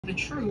the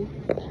truth,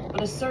 but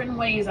there's certain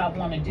ways I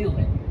want to do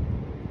it.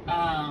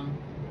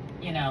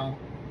 You know.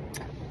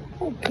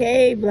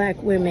 Okay,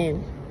 black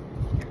women.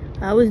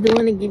 I was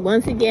doing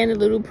once again a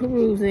little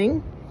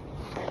perusing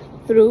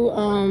through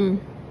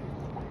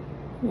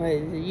what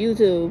is it,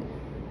 YouTube.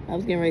 I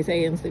was getting ready to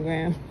say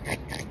Instagram.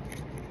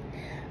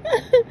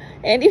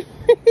 Anyway,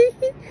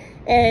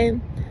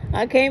 and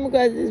I came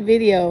across this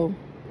video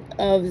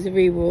of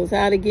Cerebrals,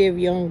 how to give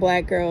young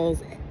black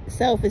girls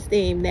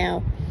self-esteem.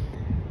 Now,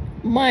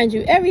 mind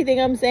you, everything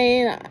I'm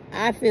saying,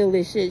 I feel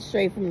this shit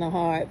straight from the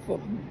heart,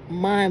 from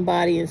mind,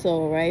 body, and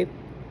soul, right?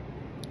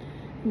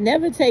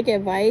 Never take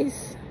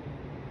advice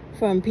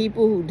from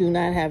people who do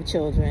not have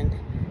children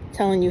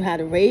telling you how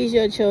to raise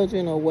your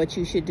children or what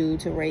you should do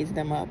to raise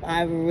them up.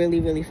 I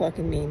really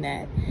fucking mean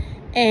that.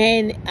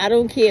 And I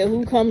don't care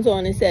who comes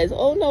on and says,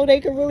 oh no, they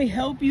can really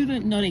help you.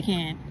 No, they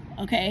can't.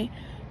 Okay.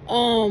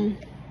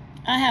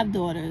 I have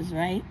daughters,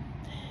 right?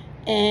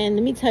 And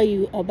let me tell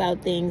you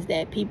about things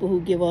that people who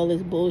give all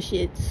this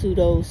bullshit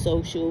pseudo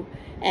social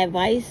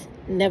advice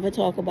never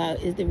talk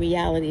about is the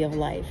reality of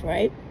life,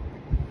 right?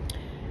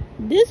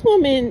 This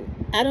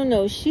woman, I don't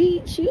know,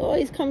 she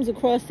always comes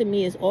across to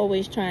me as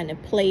always trying to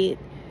play it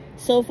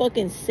so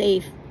fucking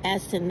safe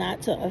as to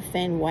not to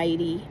offend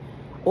Whitey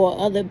or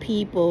other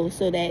people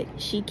so that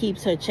she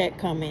keeps her check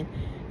coming.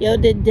 Yo,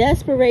 the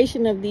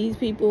desperation of these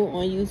people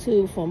on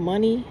YouTube for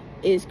money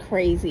is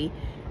crazy.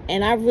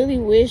 And I really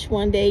wish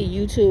one day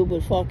YouTube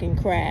would fucking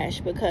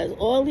crash, because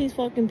all these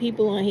fucking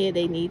people on here,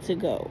 they need to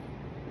go.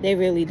 They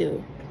really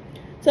do.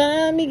 So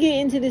let me get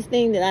into this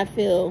thing that I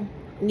feel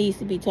needs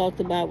to be talked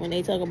about when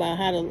they talk about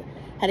how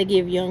to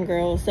give young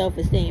girls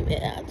self-esteem.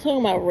 I'm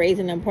talking about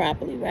raising them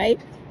properly, right?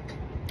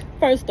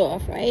 First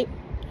off, right?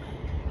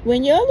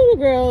 When your little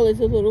girl is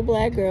a little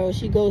black girl,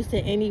 she goes to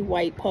any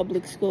white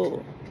public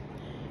school.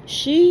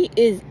 She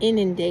is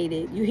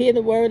inundated. You hear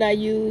the word I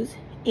use?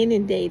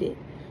 Inundated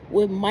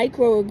with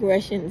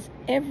microaggressions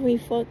every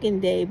fucking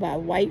day by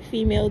white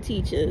female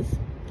teachers,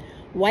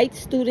 white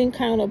student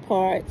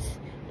counterparts,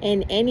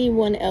 and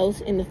anyone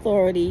else in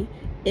authority,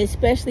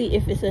 especially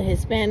if it's a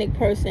Hispanic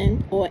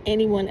person or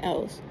anyone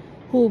else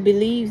who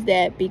believes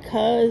that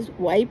because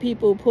white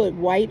people put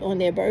white on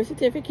their birth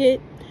certificate,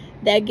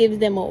 that gives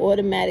them an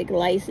automatic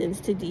license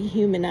to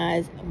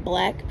dehumanize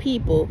black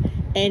people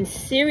and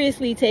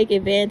seriously take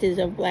advantage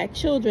of black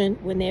children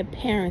when their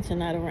parents are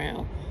not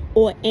around,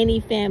 or any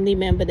family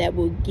member that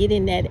will get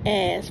in that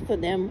ass for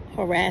them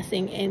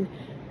harassing and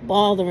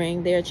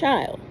bothering their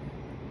child.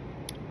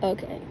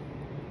 Okay.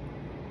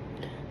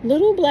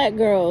 Little black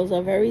girls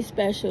are very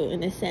special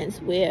in a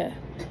sense where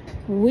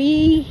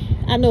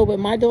I know with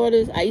my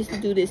daughters, I used to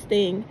do this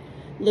thing,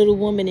 Little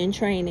Woman in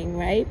Training,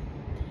 right?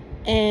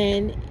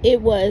 And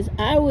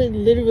I would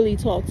literally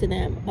talk to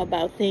them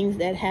about things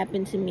that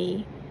happened to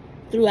me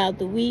throughout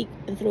the week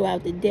and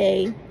throughout the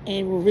day,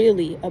 and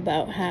really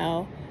about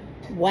how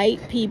white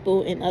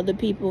people and other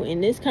people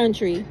in this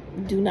country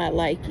do not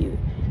like you.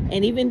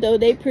 And even though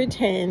they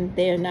pretend,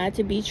 they're not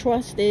to be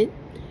trusted,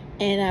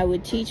 and I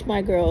would teach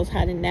my girls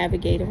how to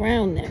navigate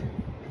around them.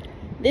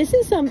 This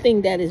is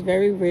something that is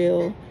very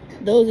real.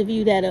 Those of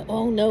you that are,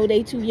 oh no,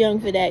 they too young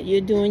for that, you're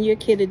doing your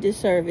kid a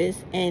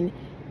disservice, and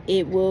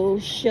it will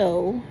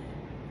show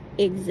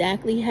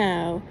exactly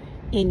how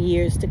in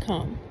years to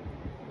come.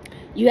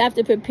 You have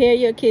to prepare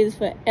your kids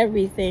for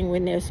everything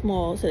when they're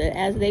small, so that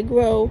as they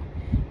grow,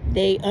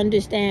 they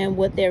understand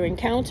what they're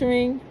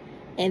encountering,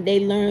 and they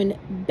learn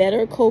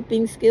better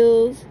coping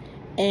skills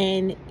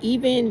and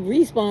even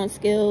response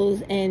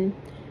skills and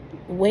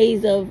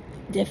ways of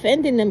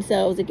defending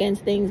themselves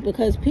against things,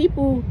 because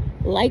people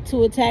like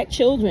to attack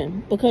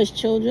children because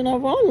children are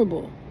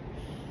vulnerable.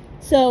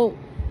 So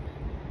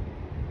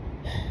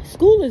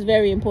school is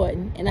very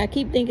important, and I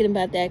keep thinking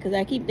about that because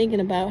I keep thinking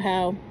about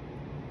how,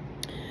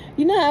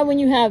 you know how when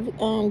you have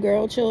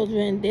girl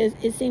children,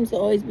 it seems to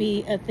always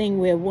be a thing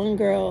where one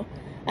girl,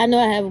 I know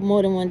I have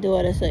more than one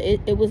daughter, so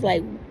it was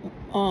like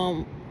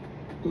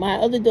my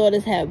other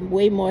daughters have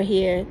way more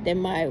hair than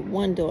my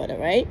one daughter,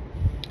 right?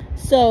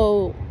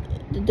 So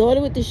the daughter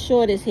with the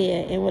shortest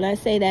hair, and when I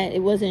say that,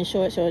 it wasn't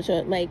short,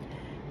 like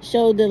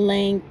shoulder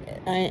length,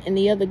 and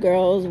the other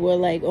girls were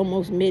like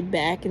almost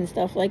mid-back and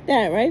stuff like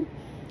that, right?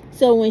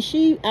 So when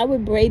I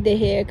would braid their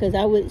hair,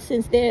 because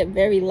since they're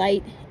very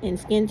light in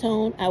skin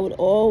tone, I would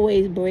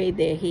always braid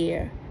their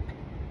hair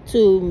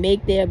to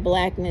make their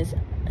blackness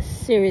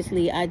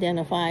seriously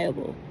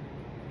identifiable.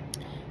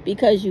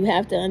 Because you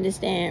have to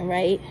understand,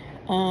 right?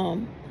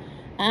 I'm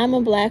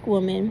a black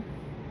woman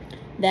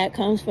that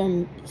comes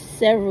from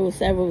several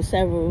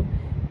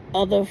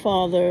other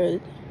father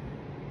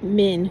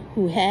men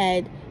who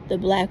had the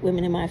black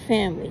women in my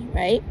family,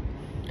 right?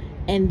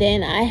 And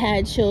then I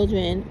had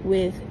children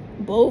with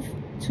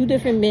two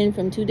different men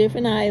from two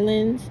different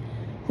islands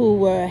who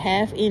were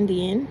half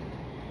Indian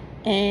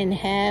and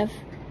half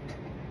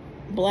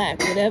black,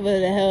 whatever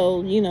the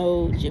hell,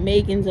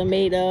 Jamaicans are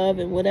made of,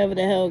 and whatever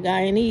the hell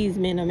Guyanese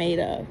men are made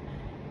of.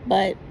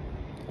 But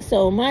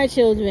so my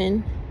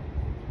children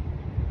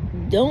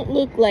don't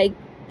look like,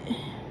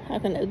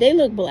 they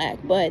look black,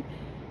 but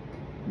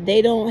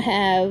they don't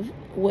have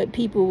what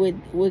people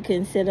would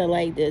consider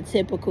like the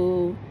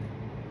typical,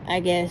 I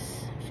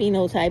guess,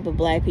 phenotype of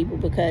black people,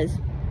 because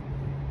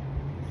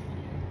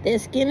their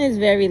skin is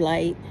very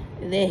light,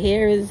 their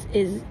hair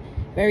is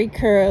very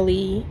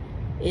curly,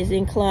 is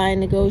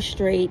inclined to go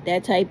straight,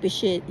 that type of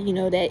shit, you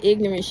know, that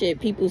ignorant shit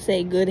people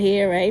say, good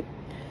hair, right?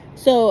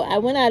 So I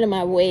went out of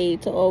my way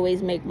to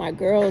always make my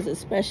girls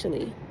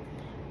especially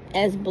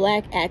as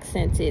black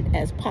accented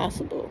as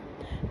possible,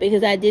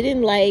 because I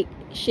didn't like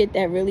shit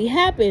that really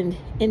happened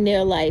in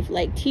their life.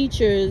 Like,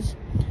 teachers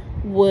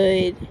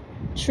would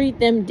treat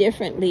them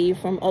differently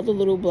from other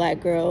little black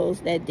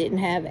girls that didn't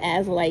have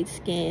as light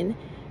skin,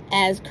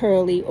 as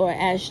curly, or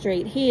as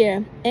straight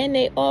hair. And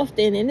they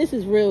often, and this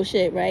is real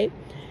shit, right,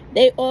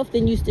 they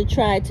often used to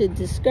try to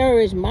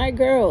discourage my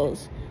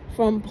girls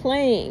from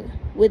playing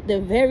with the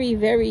very,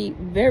 very,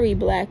 very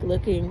black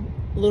looking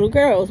little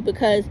girls,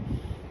 because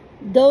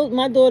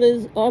my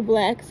daughters are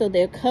black, so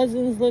their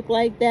cousins look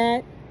like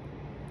that,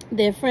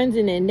 their friends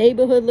in their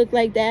neighborhood look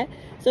like that,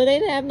 so they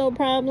didn't have no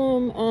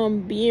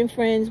problem being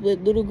friends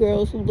with little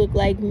girls who look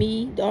like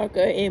me,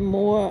 darker and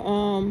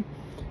more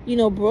you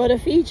know, broader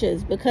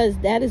features, because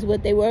that is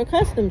what they were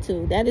accustomed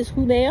to. That is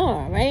who they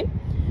are, right?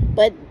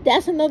 But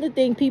that's another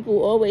thing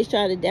people always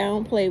try to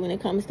downplay when it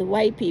comes to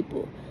white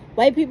people.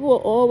 White people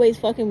are always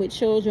fucking with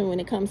children when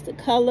it comes to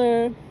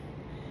color,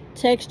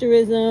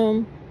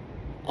 texturism,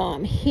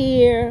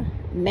 hair,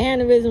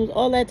 mannerisms,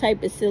 all that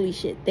type of silly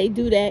shit. They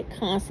do that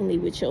constantly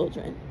with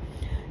children.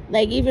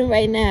 Like, even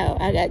right now,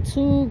 I got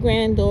 2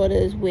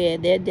 granddaughters where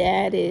their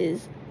dad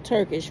is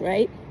Turkish,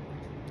 right?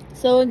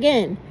 So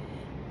again,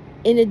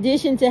 in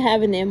addition to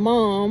having their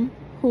mom,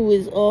 who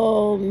is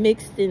all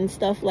mixed and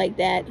stuff like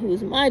that,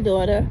 who's my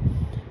daughter,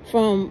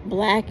 from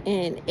black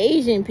and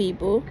Asian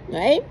people,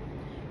 right?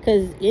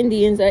 Because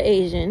Indians are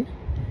Asian.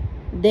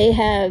 They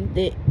have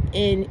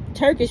and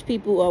Turkish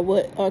people are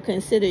what are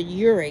considered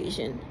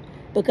Eurasian,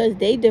 because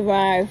they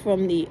derive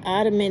from the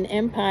Ottoman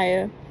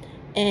Empire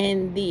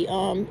and the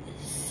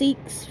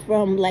Sikhs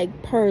from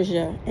like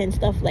Persia and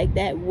stuff like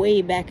that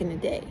way back in the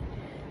day.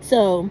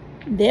 So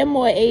they're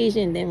more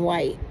Asian than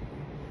white,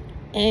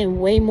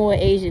 and way more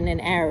Asian than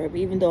Arab,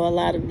 even though a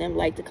lot of them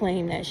like to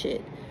claim that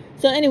shit.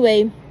 So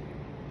anyway,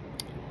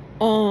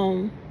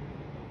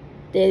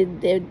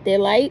 they're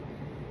light,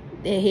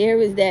 their hair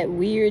is that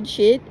weird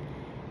shit,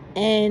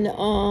 and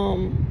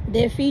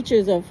their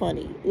features are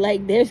funny.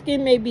 Like, their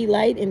skin may be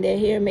light and their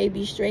hair may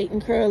be straight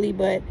and curly,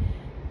 but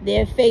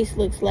their face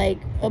looks like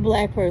a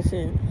black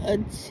person, a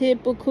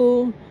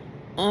typical,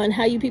 on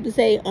how you people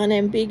say,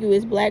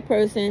 unambiguous black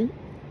person.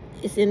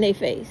 It's in their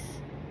face.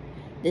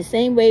 The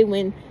same way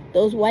when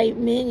those white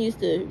men used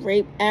to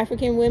rape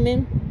African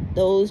women,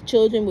 those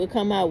children would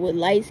come out with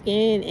light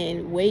skin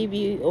and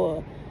wavy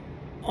or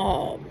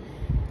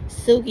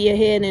silkier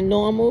hair than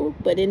normal,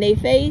 but in their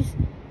face,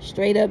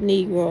 straight up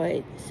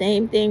Negroid.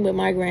 Same thing with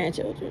my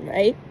grandchildren,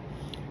 right?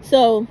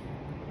 So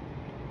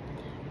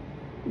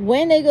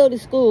when they go to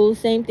school,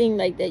 same thing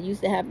like that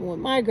used to happen with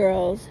my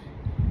girls.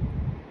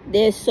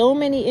 There's so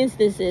many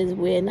instances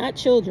where not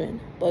children,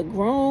 but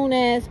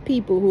grown-ass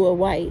people who are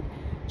white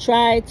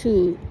try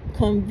to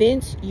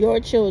convince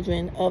your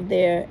children of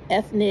their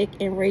ethnic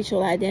and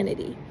racial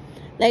identity.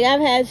 Like,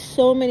 I've had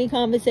so many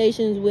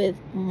conversations with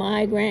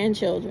my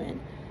grandchildren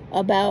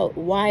about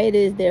why it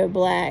is they're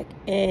black,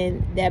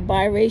 and that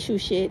biracial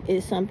shit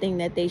is something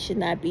that they should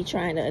not be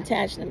trying to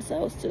attach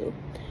themselves to.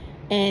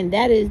 And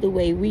that is the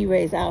way we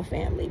raise our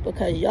family,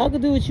 because y'all can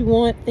do what you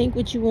want, think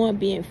what you want,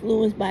 be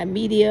influenced by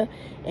media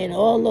and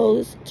all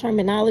those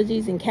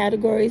terminologies and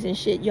categories and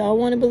shit y'all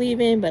want to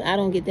believe in, but I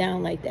don't get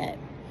down like that.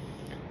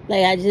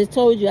 Like I just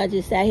told you, I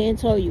just sat here and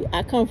told you,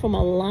 I come from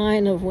a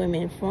line of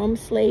women from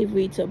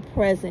slavery to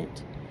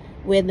present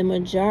where the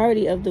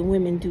majority of the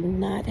women do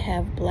not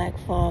have black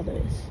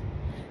fathers.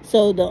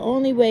 So the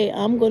only way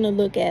I'm going to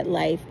look at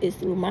life is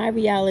through my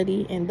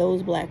reality and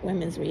those black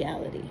women's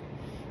reality.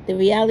 The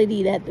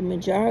reality that the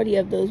majority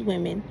of those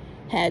women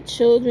had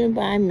children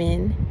by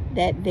men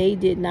that they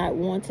did not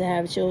want to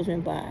have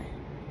children by.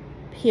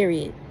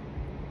 Period.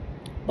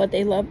 But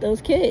they loved those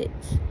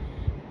kids.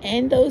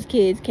 And those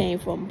kids came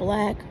from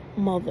black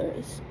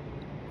mothers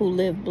who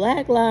lived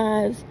black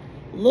lives,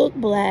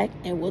 looked black,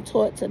 and were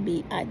taught to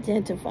be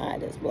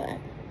identified as black.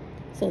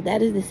 So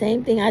that is the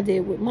same thing I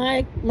did with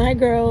my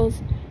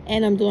girls,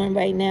 and I'm doing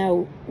right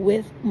now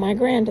with my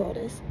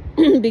granddaughters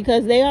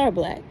because they are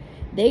black.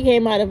 They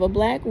came out of a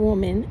black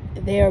woman.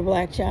 They're a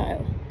black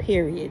child,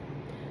 period.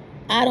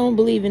 I don't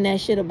believe in that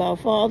shit about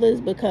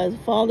fathers, because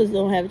fathers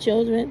don't have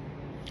children,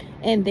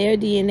 and their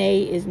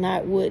DNA is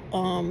not what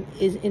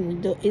is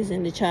in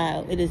the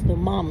child. It is the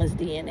mama's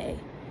DNA.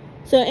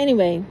 So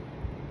anyway,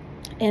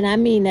 and I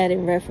mean that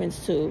in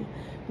reference to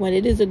when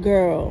it is a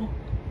girl,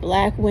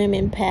 black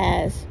women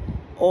pass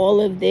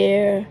all of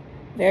their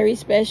very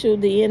special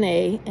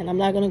DNA, and I'm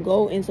not going to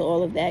go into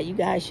all of that. You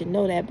guys should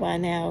know that by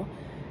now.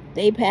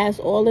 They pass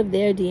all of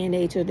their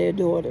DNA to their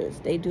daughters.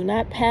 They do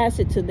not pass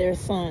it to their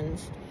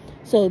sons.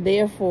 So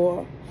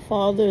therefore,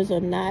 fathers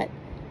are not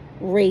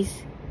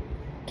race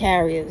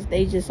carriers.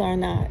 They just are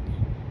not.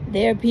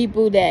 They're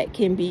people that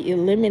can be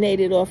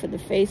eliminated off of the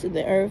face of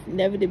the earth,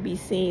 never to be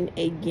seen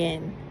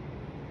again.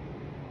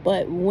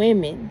 But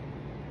women,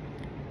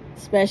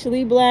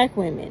 especially black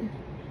women,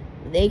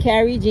 they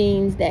carry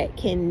genes that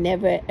can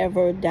never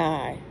ever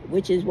die,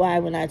 which is why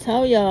when I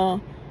tell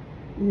y'all,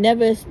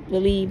 never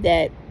believe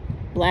that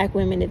black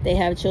women, if they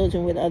have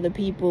children with other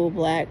people,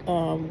 black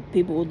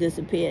people will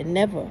disappear.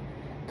 Never.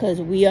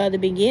 Because we are the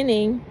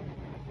beginning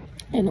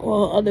and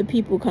all other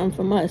people come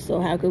from us. So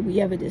how could we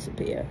ever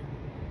disappear?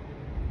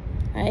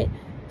 Right?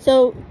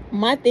 So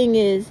my thing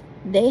is,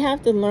 they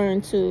have to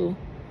learn to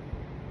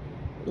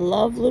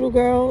love little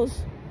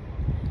girls,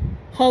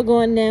 hug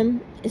on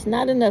them. It's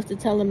not enough to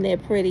tell them they're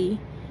pretty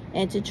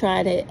and to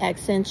try to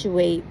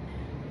accentuate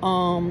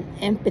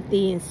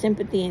empathy and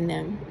sympathy in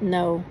them.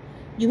 No,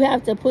 you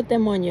have to put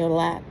them on your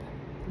lap.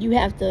 You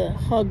have to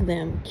hug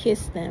them,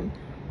 kiss them,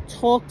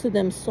 talk to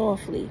them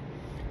softly,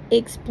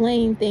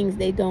 explain things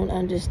they don't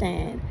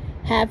understand,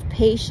 have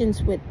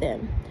patience with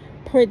them,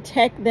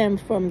 protect them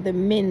from the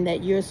men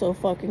that you're so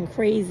fucking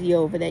crazy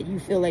over that you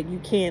feel like you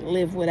can't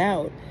live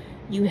without.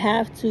 You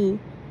have to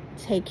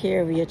take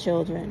care of your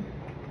children.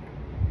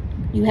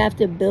 You have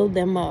to build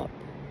them up.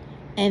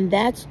 And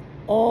that's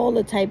all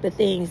the type of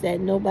things that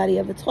nobody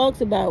ever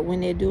talks about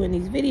when they're doing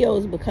these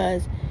videos,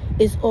 because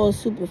it's all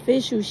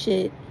superficial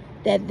shit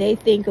that they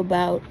think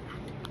about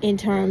in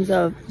terms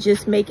of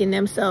just making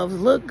themselves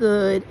look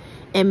good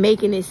and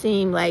making it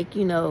seem like,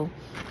 you know,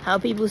 how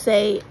people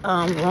say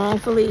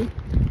wrongfully,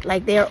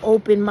 like they're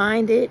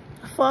open-minded.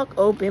 Fuck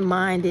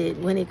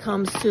open-minded when it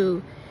comes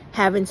to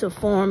having to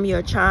form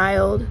your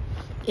child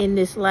in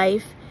this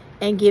life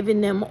and giving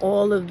them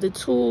all of the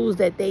tools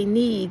that they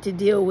need to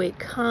deal with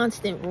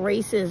constant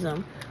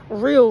racism,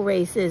 real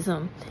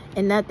racism,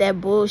 and not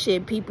that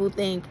bullshit people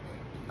think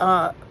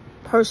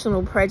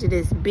personal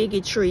prejudice,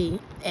 bigotry,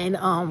 and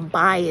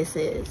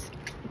biases.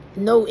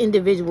 No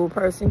individual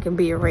person can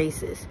be a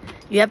racist.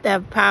 You have to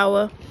have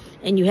power,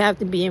 and you have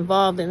to be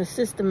involved in a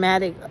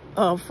systematic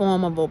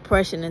form of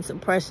oppression and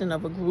suppression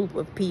of a group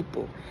of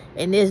people.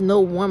 And there's no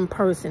one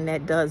person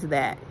that does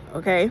that,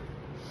 okay?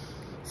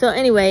 So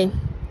anyway,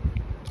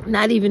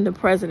 not even the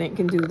president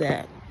can do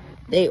that.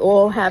 They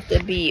all have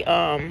to be,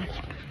 sorry,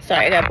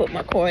 I gotta put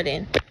my cord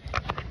in.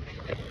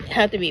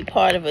 Have to be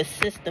part of a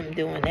system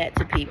doing that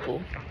to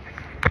people.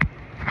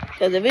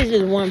 Because if it's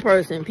just one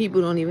person,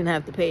 people don't even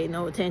have to pay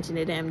no attention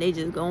to them. They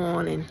just go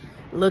on and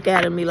look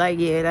at them and be like,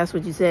 yeah, that's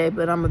what you said,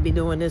 but I'm gonna be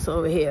doing this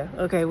over here.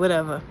 Okay,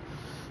 whatever.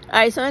 All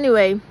right, so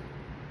anyway,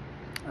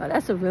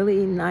 that's a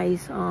really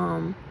nice,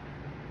 what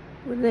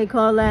do they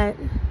call that?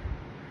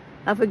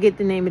 I forget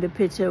the name of the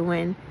picture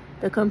when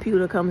the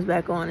computer comes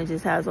back on and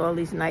just has all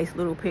these nice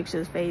little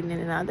pictures fading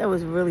in and out. That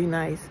was really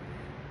nice.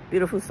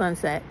 Beautiful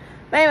sunset.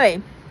 But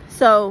anyway,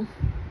 so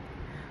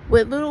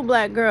with little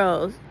black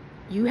girls,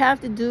 you have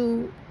to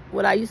do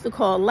what I used to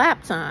call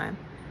lap time.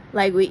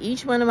 Like with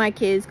each one of my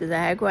kids, because I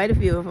had quite a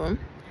few of them,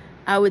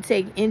 I would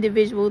take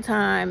individual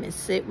time and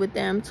sit with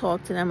them,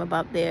 talk to them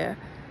about their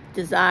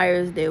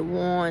desires, their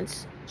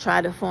wants,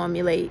 try to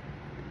formulate,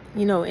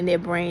 you know, in their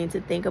brain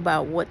to think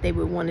about what they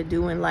would want to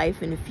do in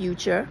life in the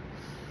future.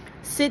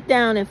 Sit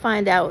down and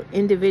find out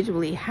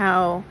individually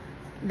how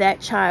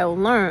that child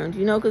learned,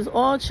 you know, because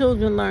all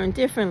children learn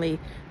differently.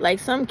 Like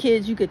some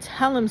kids, you could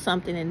tell them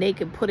something and they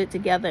could put it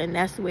together, and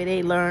that's the way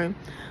they learn.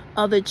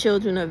 Other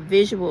children are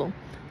visual.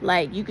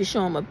 Like you could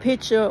show them a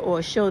picture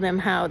or show them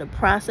how the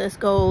process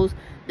goes,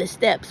 the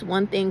steps.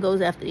 One thing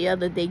goes after the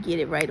other, they get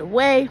it right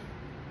away.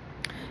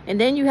 And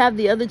then you have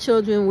the other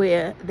children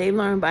where they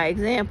learn by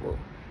example.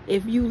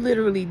 If you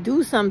literally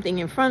do something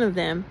in front of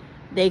them,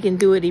 they can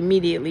do it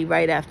immediately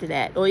right after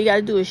that. All you got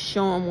to do is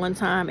show them one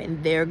time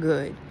and they're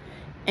good.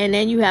 And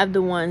then you have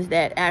the ones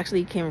that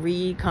actually can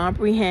read,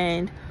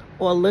 comprehend,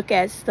 or look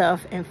at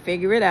stuff and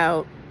figure it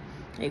out.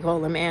 They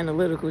call them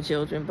analytical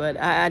children, but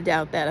I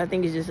doubt that. I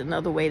think it's just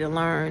another way to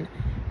learn.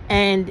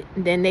 And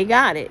then they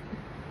got it,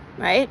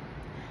 right?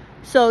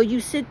 So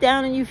you sit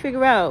down and you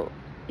figure out,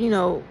 you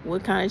know,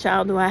 what kind of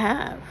child do I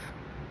have?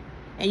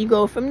 And you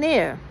go from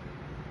there.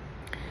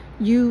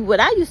 What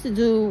I used to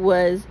do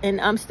was, and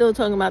I'm still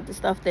talking about the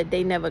stuff that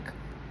they never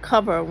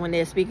cover when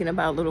they're speaking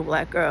about little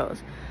black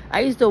girls.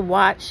 I used to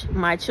watch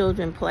my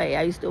children play.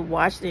 I used to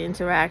watch the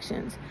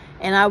interactions.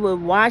 And I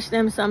would watch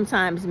them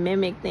sometimes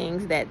mimic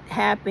things that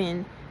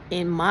happened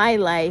in my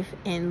life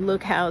and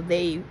look how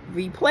they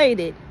replayed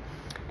it.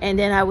 And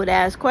then I would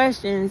ask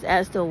questions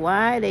as to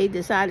why they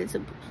decided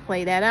to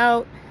play that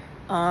out.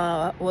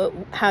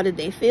 How did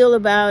they feel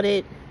about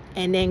it?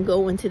 And then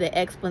go into the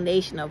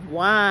explanation of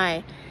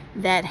why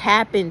that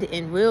happened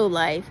in real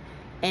life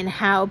and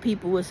how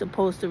people were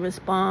supposed to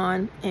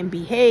respond and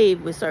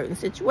behave with certain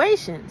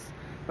situations,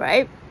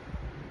 right?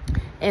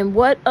 And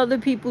what other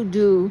people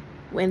do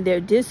when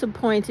they're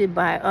disappointed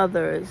by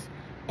others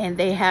and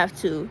they have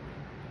to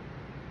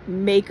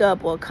make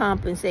up or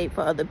compensate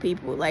for other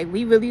people. Like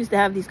we really used to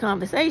have these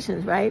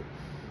conversations, right?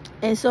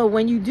 And so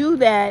when you do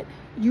that,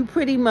 you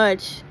pretty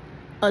much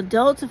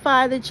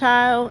adultify the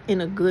child in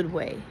a good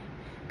way,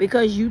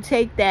 because you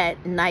take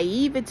that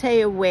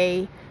naivete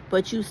away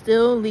but you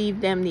still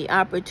leave them the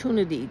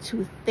opportunity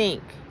to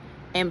think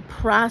and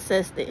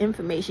process the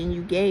information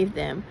you gave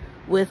them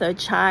with a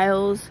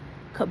child's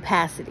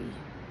capacity,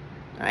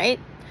 right?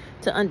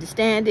 To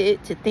understand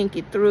it, to think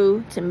it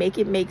through, to make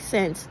it make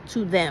sense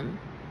to them.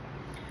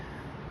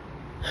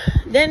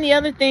 Then the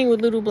other thing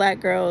with little black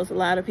girls a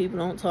lot of people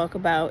don't talk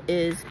about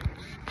is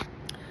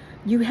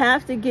you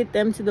have to get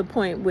them to the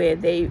point where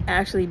they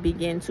actually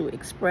begin to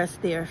express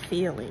their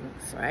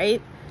feelings,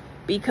 right?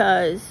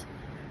 Because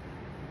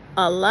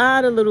a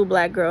lot of little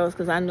black girls,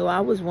 because I know I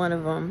was one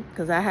of them,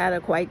 because I had a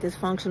quite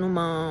dysfunctional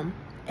mom,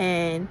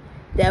 and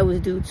that was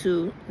due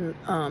to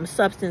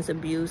substance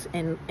abuse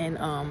and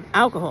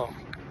alcohol.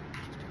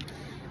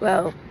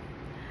 Well,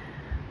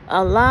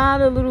 a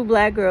lot of little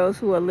black girls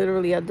who are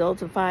literally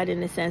adultified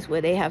in the sense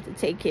where they have to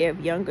take care of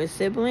younger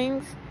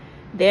siblings,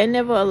 they're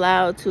never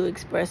allowed to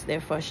express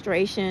their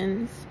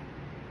frustrations,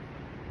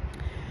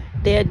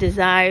 their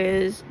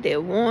desires, their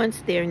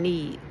wants, their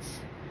needs.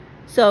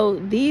 So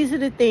these are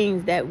the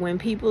things that when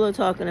people are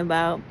talking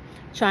about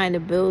trying to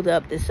build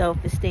up the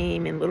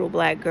self-esteem in little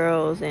black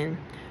girls and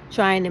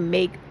trying to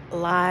make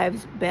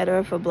lives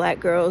better for black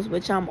girls,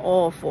 which I'm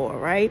all for,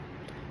 right?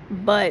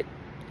 But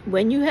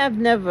when you have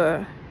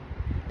never,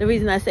 the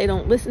reason I say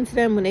don't listen to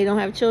them when they don't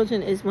have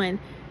children is when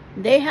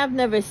they have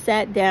never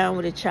sat down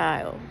with a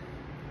child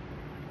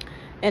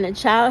and a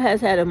child has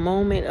had a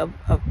moment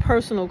of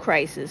personal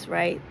crisis,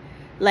 right?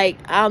 Like,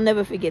 I'll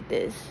never forget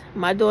this.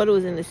 My daughter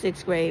was in the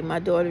 6th grade, my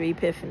daughter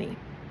Epiphany.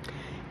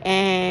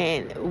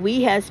 And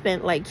we had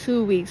spent like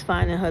 2 weeks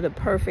finding her the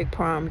perfect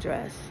prom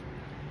dress.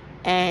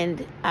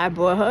 And I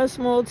bought her a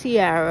small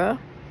tiara,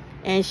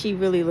 and she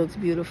really looks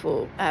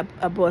beautiful. I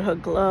bought her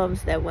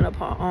gloves that went up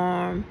her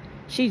arm.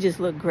 She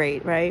just looked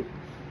great, right?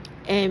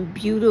 And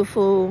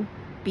beautiful,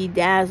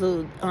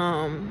 bedazzled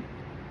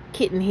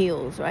kitten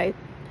heels, right?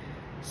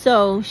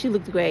 So she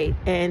looked great.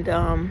 And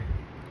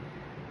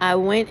I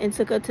went and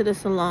took her to the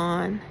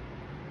salon,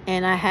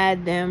 and I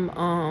had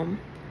them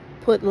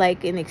put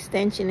like an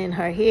extension in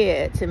her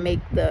hair to make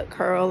the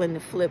curl and the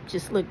flip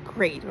just look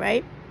great,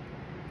 right?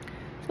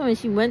 So when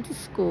she went to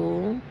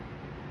school,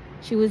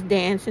 she was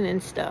dancing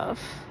and stuff.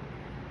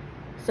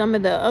 Some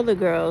of the other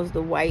girls,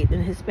 the white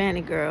and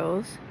Hispanic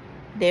girls,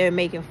 they're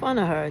making fun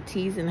of her,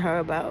 teasing her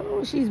about,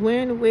 oh, she's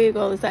wearing a wig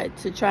all the time,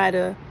 to try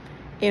to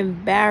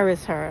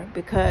embarrass her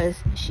because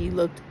she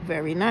looked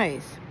very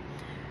nice.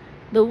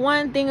 The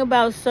one thing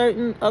about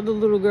certain other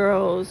little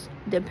girls,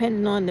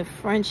 depending on the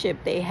friendship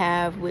they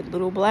have with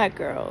little black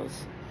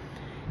girls,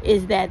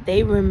 is that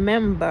they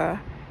remember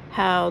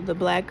how the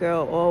black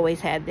girl always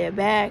had their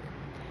back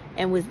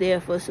and was there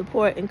for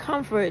support and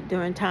comfort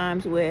during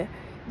times where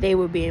they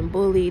were being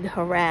bullied,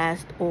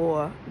 harassed,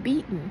 or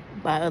beaten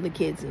by other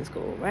kids in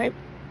school, right?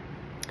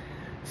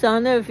 So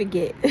I'll never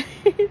forget.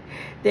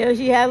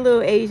 She had a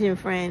little Asian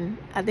friend.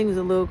 I think it was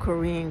a little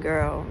Korean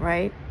girl,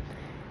 right?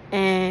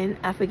 And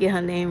I forget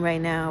her name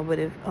right now, but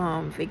if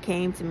it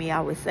came to me,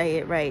 I would say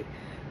it right.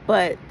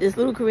 But this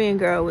little Korean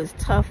girl was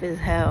tough as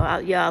hell. I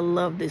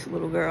love this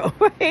little girl,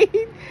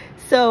 right?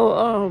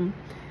 So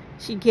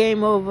she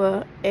came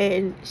over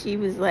and she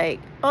was like,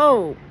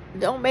 oh,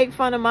 don't make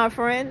fun of my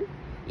friend.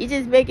 You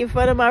just making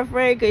fun of my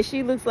friend because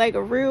she looks like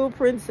a real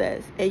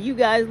princess. And you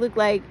guys look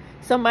like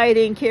somebody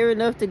didn't care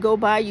enough to go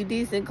buy you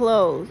decent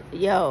clothes.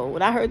 Yo,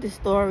 when I heard the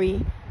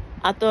story,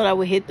 I thought I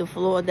would hit the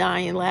floor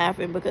dying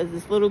laughing because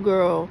this little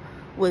girl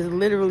was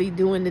literally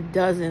doing the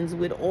dozens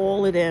with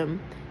all of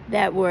them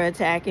that were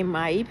attacking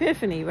my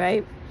Epiphany,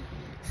 right?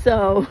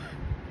 So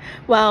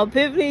while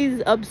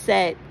Epiphany's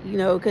upset, you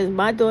know, because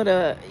my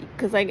daughter,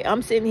 because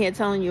I'm sitting here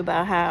telling you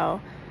about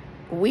how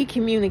we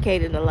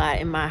communicated a lot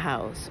in my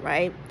house,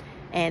 right?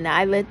 And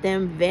I let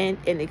them vent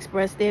and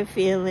express their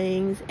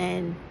feelings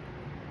and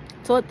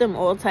taught them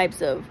all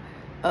types of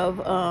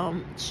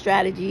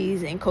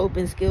strategies and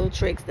coping skill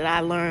tricks that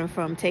I learned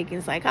from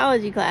taking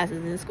psychology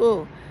classes in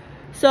school.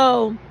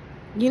 So,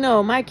 you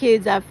know, my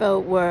kids, I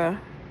felt, were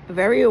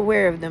very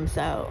aware of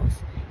themselves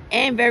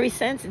and very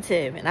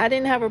sensitive. And I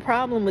didn't have a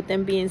problem with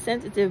them being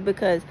sensitive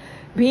because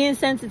being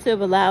sensitive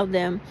allowed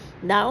them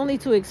not only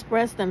to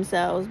express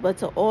themselves, but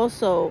to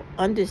also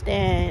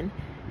understand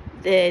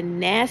the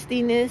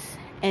nastiness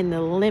and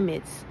the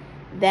limits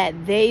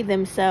that they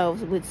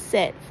themselves would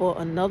set for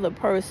another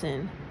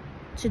person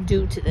to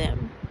do to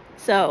them.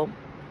 So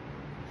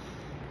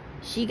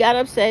she got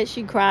upset.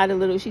 She cried a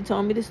little. She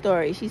told me the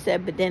story. She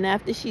said, but then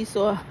after she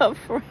saw her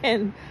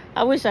friend,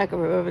 I wish I could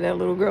remember that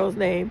little girl's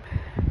name,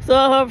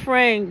 saw her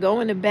friend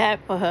going to bat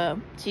for her,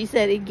 she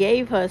said it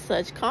gave her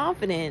such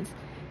confidence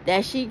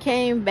that she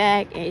came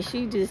back and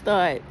she just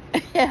started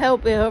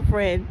helping her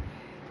friend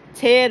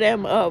tear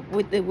them up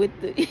with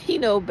the you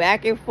know,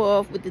 back and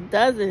forth with the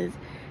dozens.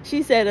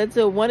 She said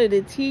until one of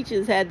the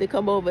teachers had to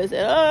come over and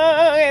say,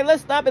 oh, okay,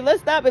 let's stop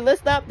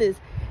this.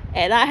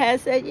 And I had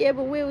said, yeah,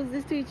 but where was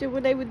this teacher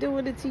when they were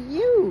doing it to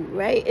you,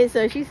 right? And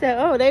so she said,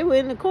 oh, they were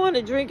in the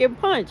corner drinking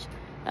punch.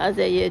 I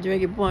said, yeah,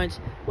 drinking punch.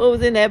 What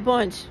was in that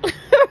punch?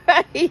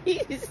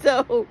 Right?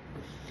 So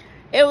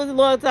it was a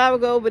long time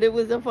ago, but it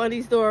was a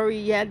funny story.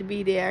 You had to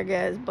be there, I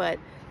guess. But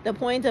the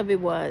point of it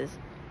was,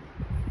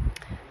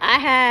 I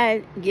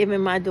had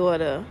given my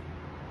daughter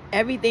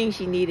everything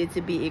she needed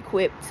to be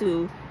equipped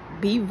to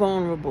be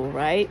vulnerable,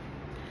 right?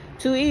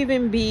 To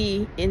even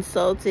be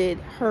insulted,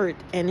 hurt,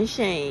 and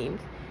ashamed,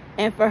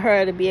 and for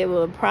her to be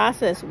able to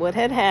process what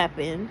had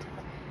happened,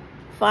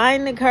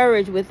 find the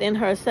courage within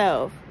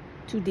herself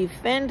to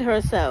defend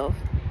herself,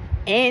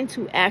 and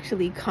to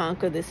actually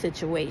conquer the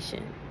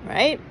situation,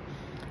 right?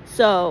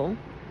 So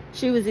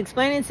she was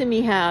explaining to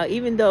me how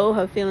even though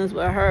her feelings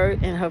were hurt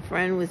and her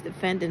friend was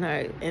defending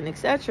her and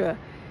etc.,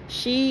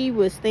 she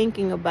was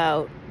thinking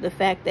about the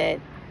fact that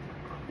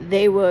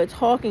they were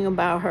talking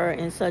about her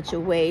in such a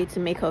way to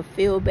make her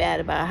feel bad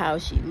about how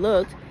she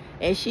looked,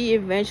 and she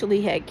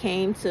eventually had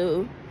came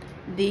to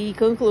the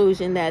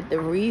conclusion that the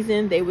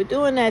reason they were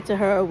doing that to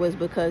her was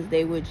because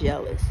they were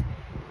jealous,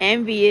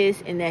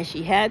 envious, and that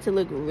she had to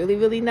look really,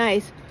 really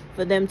nice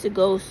for them to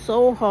go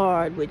so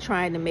hard with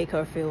trying to make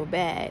her feel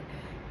bad.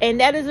 And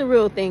that is a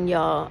real thing,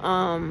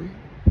 y'all.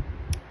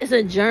 It's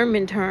a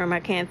German term, I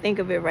can't think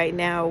of it right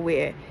now,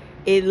 where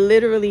it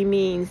literally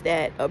means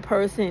that a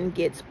person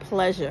gets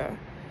pleasure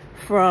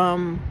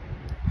from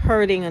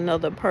hurting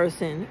another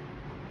person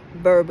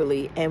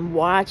verbally and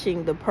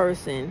watching the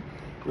person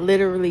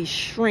literally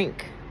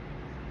shrink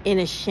in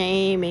a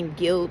shame and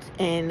guilt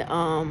and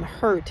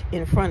hurt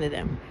in front of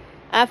them.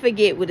 I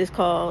forget what it's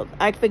called.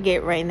 I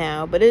forget right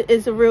now, but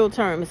it's a real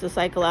term. It's a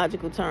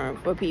psychological term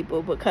for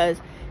people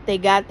because they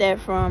got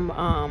that from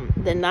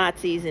the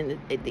Nazis and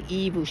the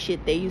evil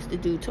shit they used to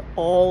do to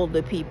all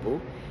the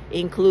people,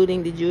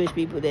 including the Jewish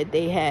people that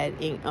they had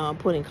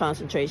put in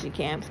concentration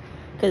camps.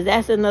 Because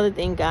that's another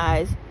thing,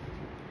 guys.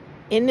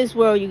 In this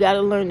world, you got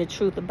to learn the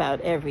truth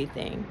about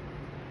everything.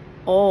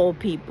 All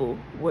people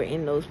were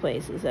in those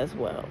places as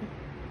well.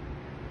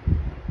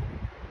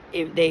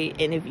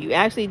 If you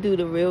actually do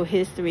the real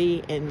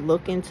history and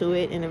look into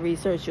it in the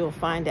research, you'll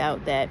find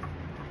out that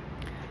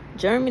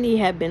Germany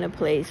had been a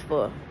place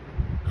for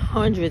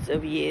hundreds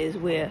of years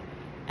where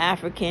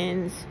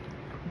Africans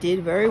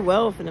did very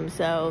well for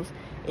themselves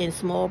in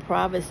small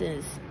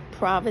provinces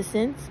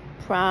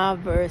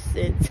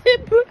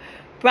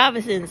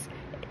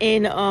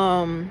in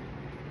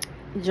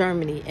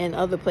Germany and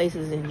other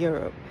places in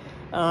Europe.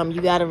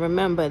 You got to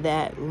remember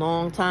that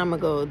long time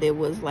ago there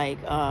was like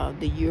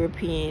the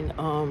European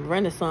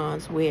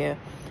Renaissance, where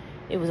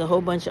it was a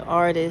whole bunch of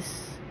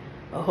artists,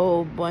 a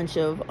whole bunch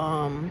of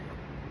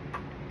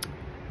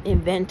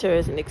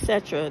inventors and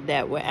etc.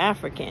 that were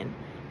African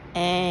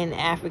and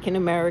African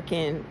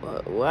American.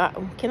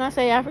 Can I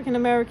say African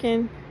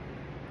American?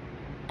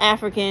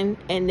 African,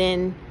 and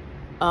then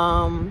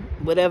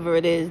whatever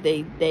it is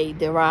they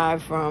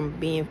derive from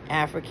being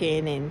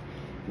African and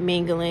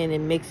mingling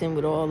and mixing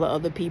with all the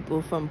other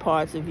people from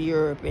parts of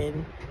Europe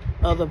and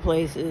other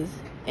places.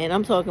 And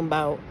I'm talking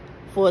about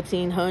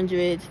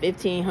 1400s,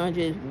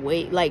 1500s,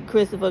 wait, like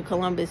Christopher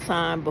Columbus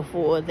time,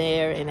 before,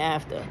 there, and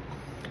after.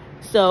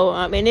 So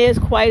and there's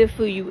quite a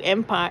few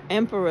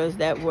emperors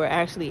that were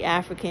actually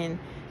African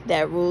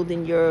that ruled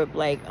in Europe,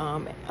 like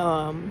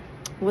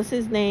what's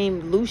his name,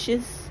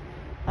 Lucius,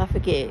 I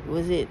forget,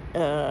 was it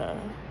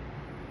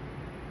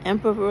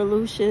Emperor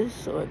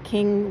Lucius or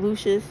King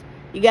Lucius?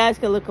 You guys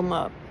can look him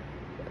up.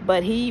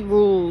 But he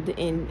ruled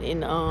in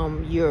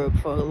Europe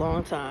for a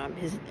long time.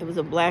 It was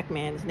a black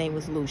man. His name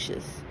was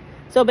Lucius.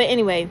 So, but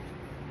anyway,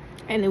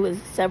 and there was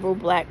several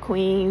black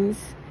queens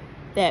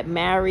that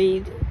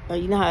married.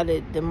 You know how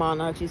the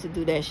monarchs used to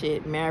do that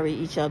shit, marry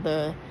each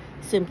other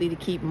simply to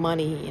keep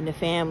money in the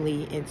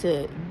family and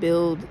to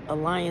build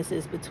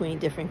alliances between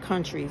different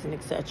countries and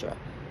etc.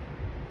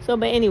 So,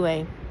 but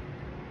anyway,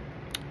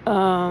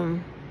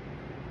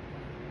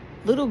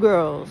 little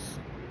girls,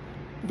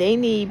 they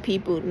need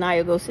people.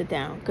 Naya, go sit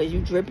down, because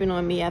you dripping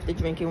on me after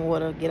drinking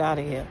water. Get out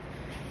of here.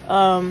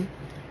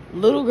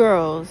 Little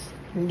girls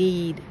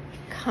need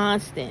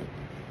constant,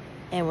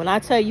 and when I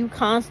tell you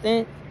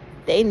constant,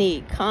 they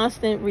need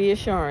constant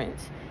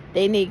reassurance.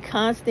 They need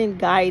constant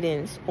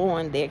guidance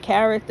on their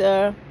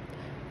character,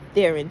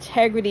 their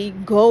integrity.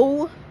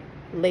 Go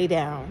lay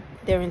down.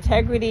 Their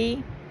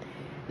integrity,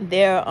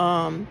 their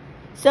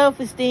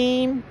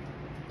self-esteem,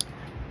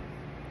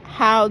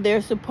 how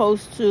they're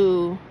supposed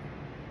to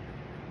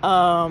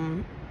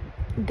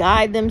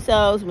guide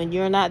themselves when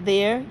you're not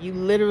there. You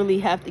literally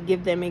have to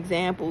give them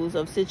examples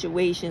of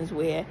situations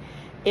where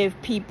if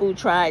people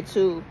try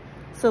to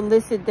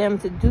solicit them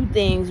to do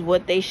things,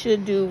 what they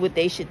should do, what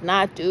they should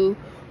not do,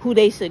 who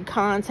they should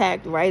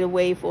contact right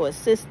away for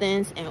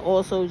assistance, and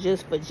also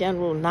just for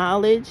general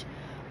knowledge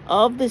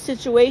of the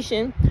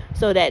situation,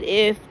 so that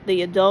if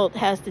the adult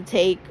has to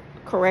take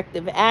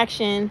corrective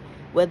action,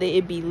 whether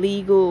it be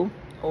legal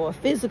or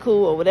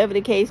physical or whatever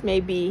the case may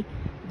be,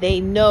 they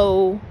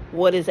know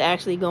what is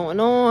actually going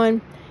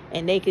on,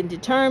 and they can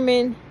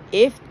determine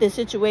if the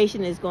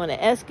situation is going to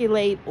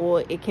escalate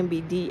or it can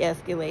be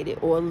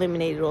de-escalated or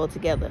eliminated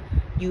altogether.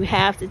 You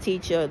have to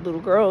teach your little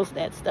girls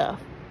that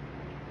stuff.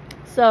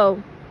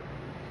 So,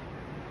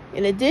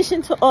 in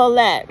addition to all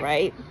that,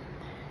 right,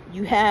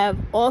 you have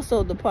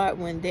also the part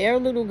when they're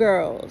little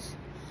girls,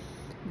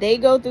 they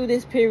go through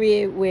this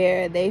period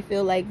where they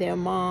feel like their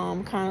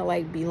mom kind of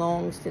like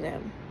belongs to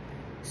them.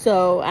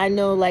 So I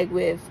know, like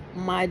with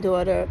my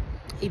daughter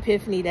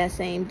Epiphany, that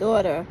same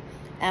daughter,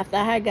 after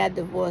I got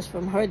divorced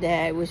from her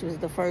dad, which was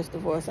the first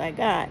divorce I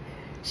got,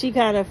 she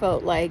kind of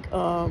felt like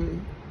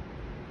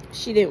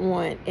she didn't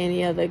want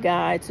any other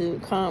guy to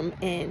come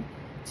and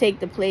take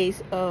the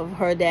place of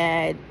her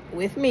dad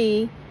with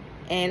me,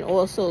 and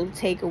also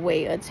take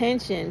away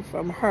attention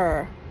from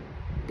her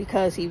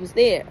because he was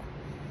there.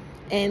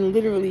 And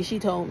literally she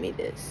told me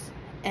this.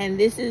 And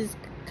this is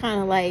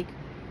kind of like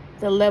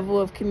the level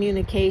of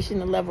communication,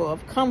 the level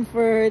of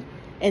comfort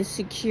and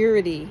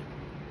security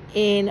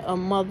in a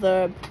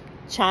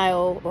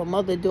mother-child or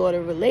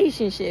mother-daughter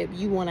relationship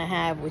you want to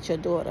have with your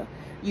daughter.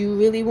 You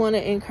really want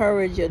to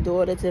encourage your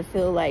daughter to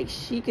feel like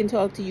she can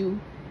talk to you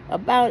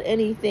about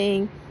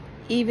anything,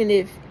 even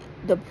if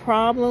the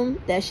problem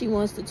that she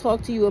wants to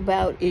talk to you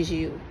about is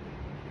you,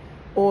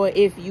 or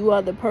if you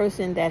are the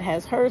person that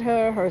has hurt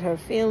her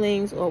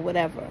feelings or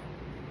whatever.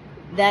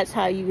 That's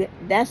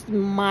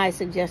my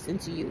suggestion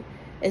to you,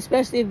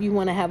 especially if you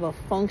want to have a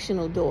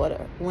functional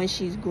daughter when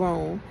she's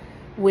grown,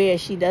 where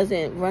she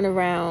doesn't run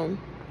around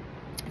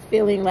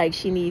feeling like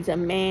she needs a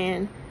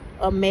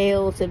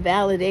male to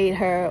validate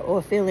her,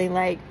 or feeling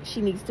like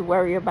she needs to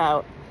worry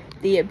about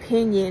the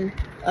opinion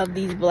of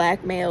these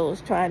black males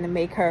trying to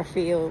make her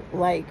feel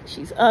like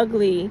she's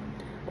ugly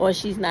or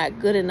she's not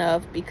good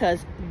enough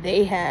because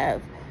they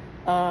have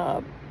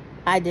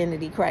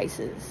identity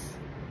crisis.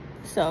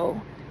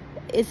 So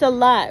it's a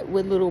lot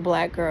with little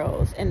black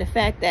girls, and the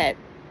fact that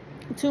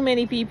too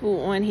many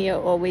people on here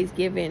are always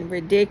giving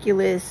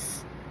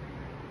ridiculous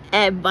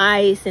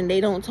advice and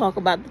they don't talk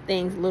about the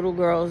things little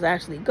girls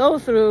actually go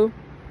through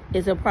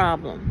is a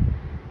problem.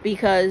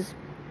 Because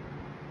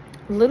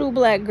little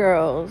black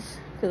girls,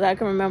 because I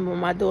can remember when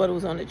my daughter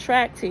was on the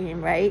track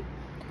team, right?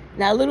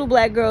 Now, little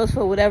black girls,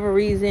 for whatever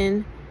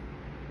reason,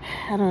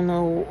 I don't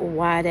know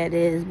why that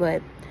is,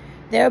 but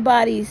their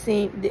bodies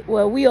seem,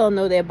 well, we all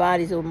know their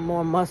bodies are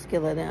more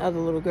muscular than other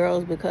little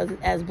girls, because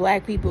as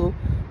black people,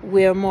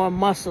 we're more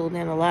muscle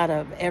than a lot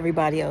of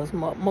everybody else.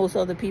 Most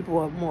other people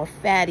are more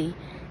fatty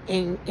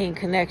in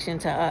connection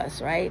to us,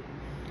 right?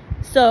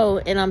 So,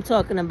 and I'm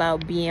talking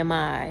about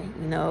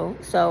BMI, you know.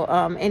 So,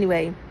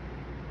 anyway,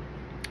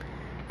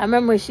 I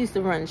remember when she used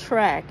to run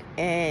track,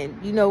 and,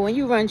 you know, when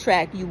you run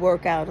track, you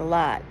work out a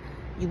lot.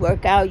 You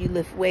work out, you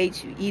lift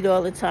weights, you eat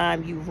all the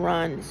time, you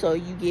run, so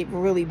you get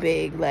really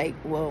big. Like,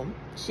 well,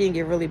 she didn't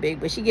get really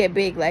big, but she get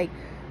big. Like,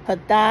 her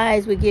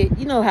thighs would get,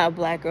 you know how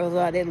black girls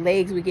are, their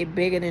legs would get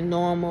bigger than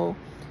normal.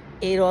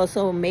 It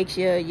also makes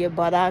your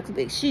buttocks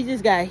big. She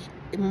just got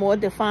more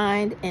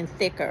defined and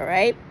thicker,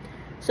 right?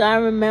 So I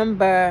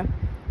remember,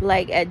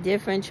 like, at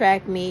different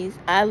track meets,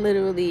 I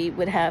literally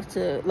would have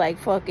to, like,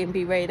 fucking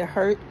be ready to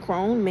hurt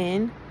grown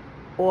men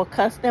or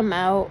cuss them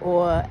out,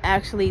 or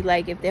actually,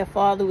 like, if their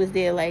father was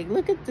there, like,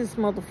 look at this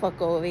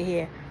motherfucker over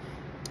here,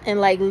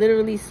 and, like,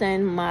 literally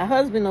send my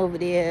husband over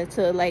there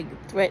to, like,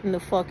 threaten the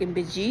fucking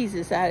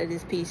bejesus out of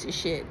this piece of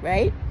shit,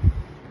 right?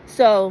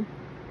 So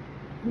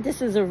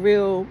this is a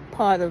real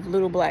part of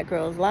little black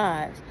girls'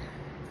 lives.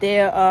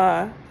 There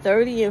are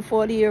 30 and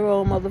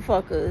 40-year-old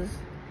motherfuckers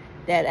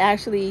that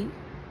actually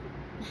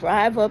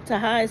drive up to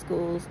high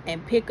schools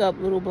and pick up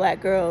little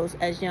black girls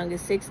as young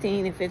as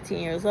 16 and 15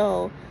 years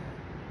old,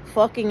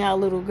 fucking out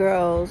little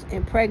girls,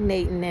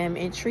 impregnating them,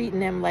 and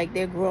treating them like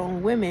they're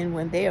grown women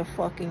when they are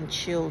fucking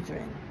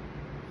children.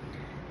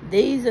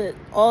 These are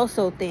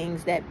also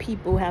things that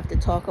people have to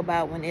talk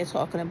about when they're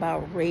talking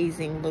about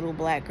raising little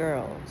black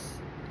girls.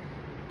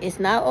 It's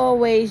not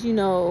always, you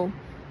know,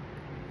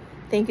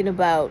 thinking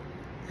about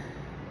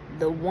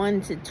the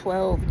 1 to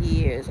 12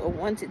 years or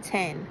 1 to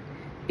 10,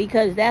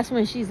 because that's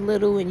when she's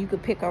little and you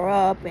could pick her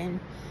up and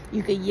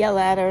you could yell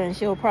at her and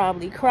she'll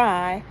probably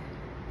cry.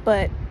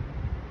 But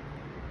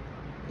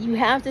you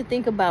have to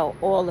think about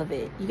all of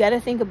it. You got to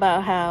think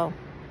about how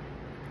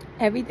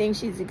everything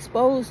she's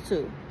exposed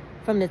to,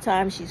 from the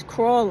time she's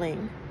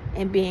crawling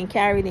and being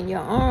carried in your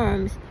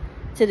arms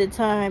to the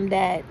time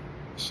that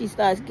she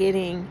starts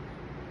getting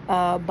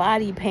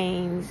body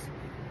pains,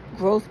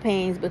 growth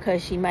pains,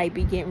 because she might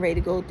be getting ready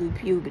to go through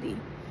puberty.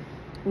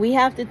 We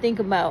have to think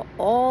about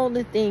all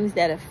the things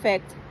that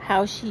affect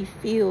how she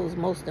feels,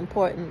 most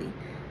importantly,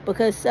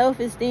 because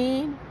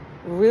self-esteem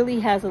really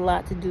has a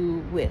lot to do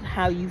with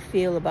how you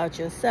feel about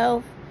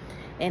yourself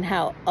and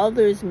how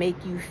others make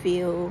you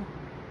feel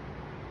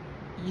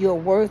your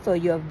worth or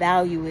your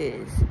value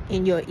is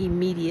in your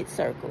immediate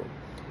circle.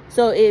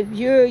 So if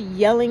you're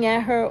yelling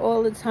at her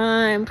all the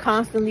time,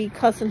 constantly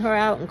cussing her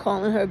out and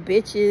calling her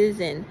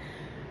bitches and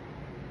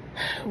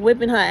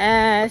whipping her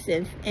ass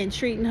and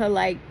treating her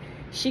like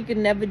she could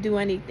never do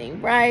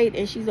anything right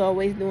and she's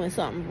always doing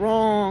something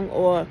wrong,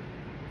 or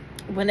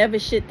whenever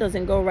shit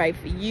doesn't go right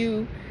for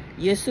you,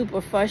 you're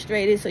super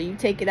frustrated, so you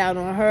take it out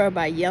on her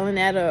by yelling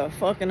at her or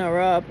fucking her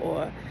up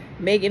or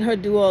making her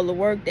do all the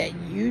work that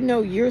you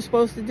know you're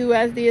supposed to do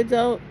as the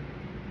adult,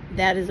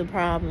 that is a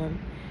problem.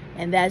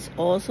 And that's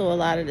also a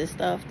lot of the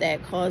stuff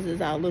that causes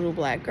our little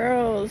black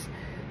girls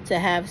to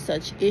have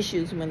such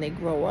issues when they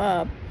grow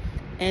up,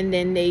 and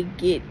then they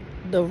get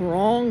the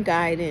wrong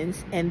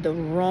guidance and the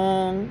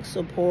wrong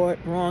support,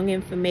 wrong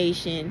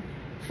information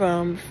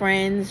from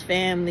friends,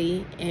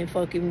 family, and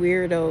fucking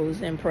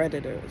weirdos and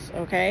predators,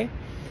 okay?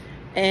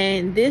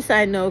 And this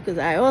I know because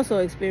I also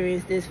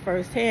experienced this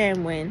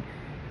firsthand when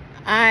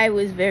I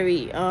was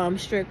very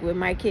strict with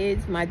my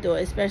kids,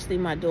 especially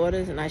my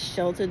daughters, and I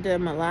sheltered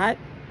them a lot.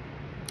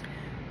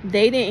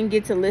 They didn't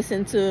get to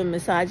listen to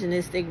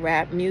misogynistic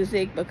rap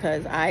music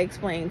because I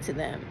explained to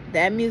them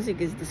that music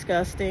is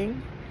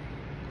disgusting.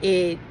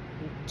 It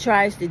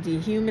tries to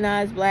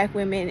dehumanize black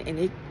women,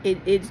 and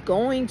it's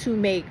going to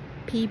make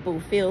people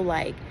feel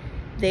like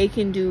they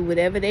can do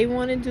whatever they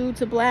want to do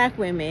to black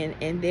women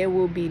and there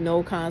will be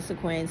no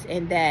consequence,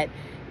 and that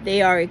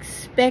they are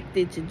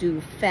expected to do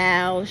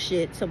foul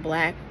shit to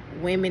black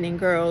women and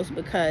girls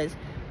because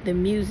the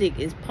music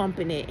is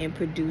pumping it and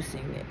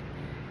producing it.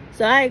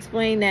 So I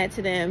explained that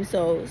to them.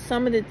 So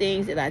some of the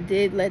things that I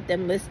would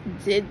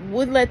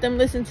let them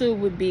listen to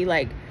would be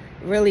like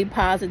really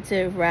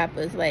positive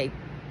rappers. Like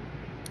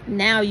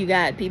now you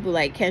got people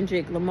like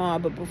Kendrick Lamar,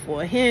 but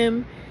before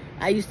him,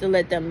 I used to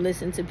let them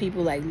listen to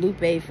people like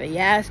Lupe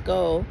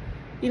Fiasco,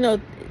 you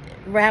know,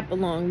 rap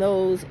along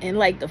those and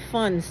like the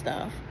fun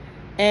stuff.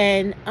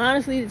 And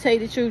honestly, to tell you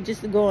the truth,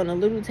 just to go on a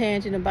little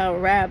tangent about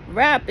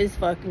rap is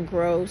fucking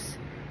gross.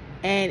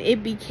 And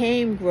it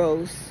became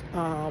gross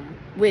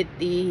with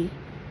the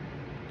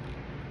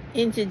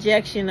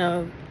interjection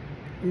of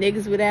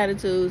niggas with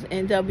attitudes,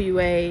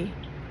 NWA.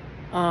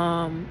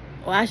 Well,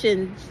 I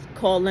shouldn't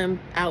call them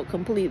out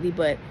completely,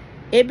 but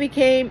it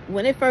became,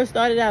 when it first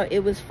started out,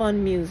 it was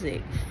fun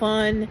music.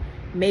 Fun,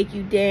 make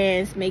you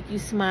dance, make you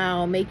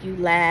smile, make you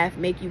laugh,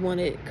 make you want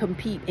to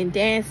compete in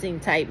dancing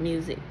type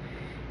music.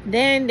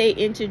 Then they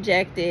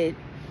interjected,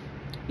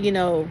 you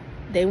know,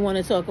 they want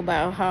to talk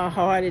about how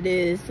hard it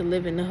is to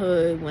live in the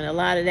hood when a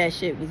lot of that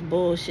shit was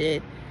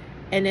bullshit.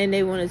 And then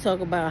they want to talk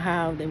about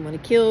how they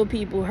want to kill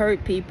people,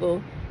 hurt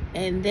people.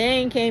 And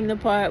then came the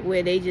part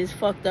where they just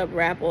fucked up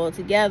rap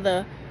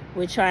altogether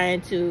with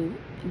trying to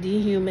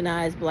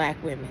dehumanize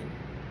black women.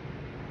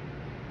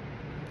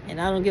 And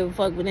I don't give a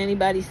fuck what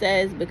anybody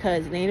says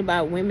because it ain't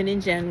about women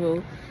in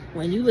general.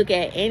 When you look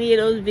at any of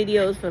those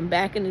videos from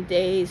back in the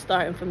day,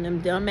 starting from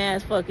them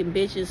dumbass fucking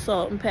bitches,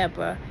 Salt and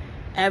Pepper,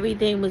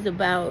 everything was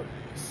about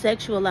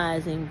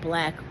sexualizing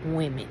black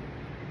women.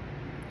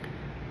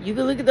 You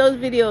can look at those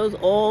videos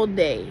all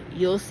day.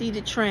 You'll see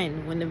the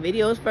trend. When the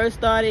videos first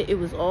started, it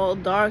was all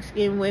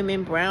dark-skinned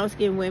women,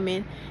 brown-skinned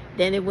women.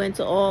 Then it went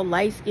to all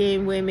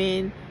light-skinned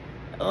women,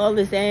 all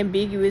this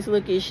ambiguous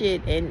looking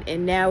shit.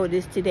 And now it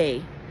is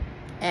today.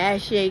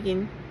 Ass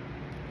shaking,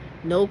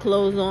 no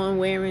clothes on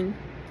wearing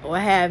or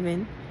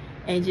having,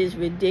 and just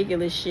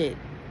ridiculous shit.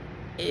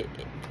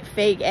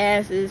 Fake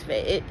asses.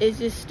 It's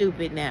just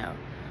stupid now.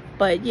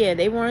 But yeah,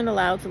 they weren't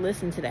allowed to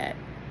listen to that.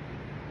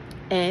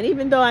 And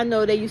even though I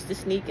know they used to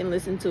sneak and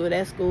listen to it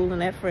at school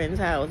and at friends'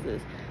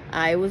 houses,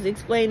 I was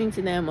explaining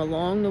to them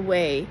along the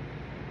way,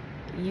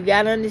 you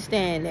got to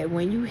understand that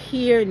when you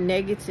hear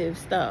negative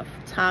stuff,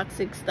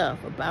 toxic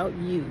stuff about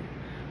you,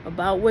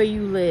 about where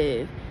you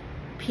live,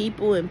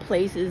 people and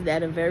places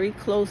that are very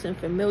close and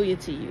familiar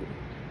to you,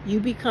 you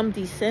become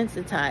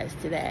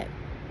desensitized to that.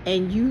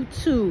 And you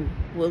too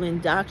will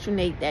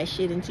indoctrinate that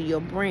shit into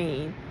your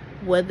brain,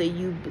 whether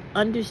you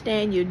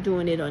understand you're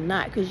doing it or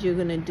not, because you're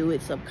going to do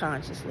it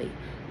subconsciously.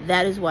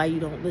 That is why you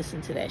don't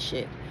listen to that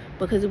shit,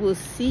 because it will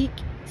seep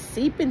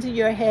into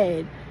your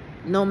head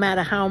no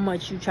matter how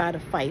much you try to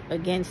fight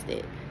against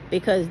it,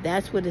 because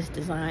that's what it's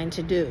designed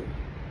to do.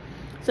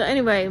 So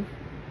anyway,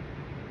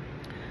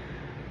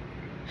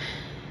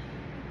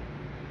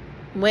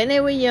 when they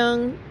were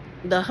young,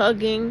 the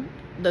hugging,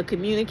 the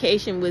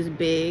communication was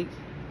big.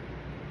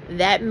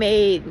 That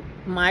made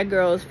my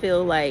girls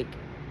feel like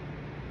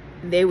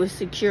they were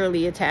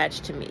securely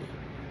attached to me,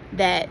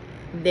 that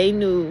they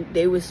knew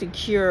they were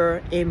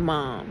secure in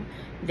mom.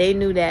 They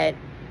knew that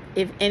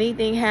if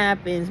anything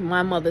happens,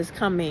 my mother's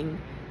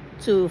coming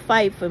to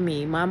fight for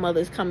me. My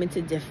mother's coming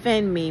to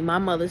defend me. My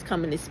mother's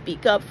coming to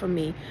speak up for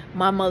me.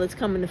 My mother's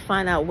coming to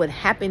find out what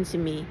happened to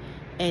me.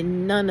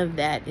 And none of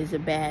that is a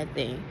bad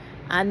thing.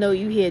 I know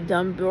you hear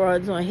dumb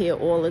broads on here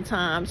all the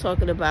time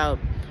talking about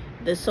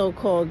the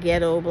so-called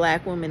ghetto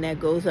black woman that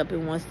goes up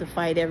and wants to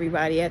fight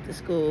everybody at the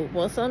school.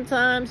 Well,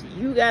 sometimes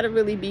you got to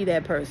really be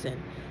that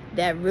person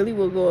that really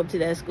will go up to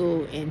that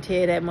school and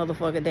tear that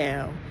motherfucker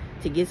down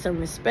to get some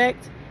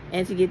respect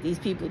and to get these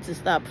people to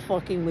stop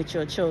fucking with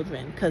your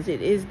children, because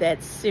it is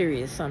that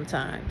serious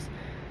sometimes.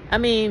 I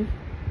mean,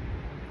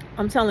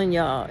 I'm telling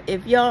y'all,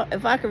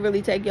 if I could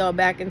really take y'all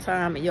back in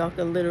time and y'all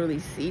could literally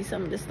see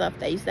some of the stuff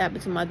that used to happen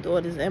to my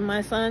daughters and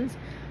my sons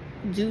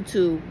due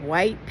to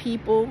white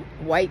people,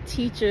 white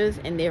teachers,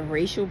 and their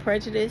racial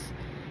prejudice,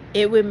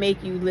 it would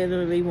make you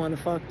literally want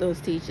to fuck those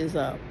teachers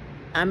up.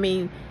 I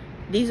mean,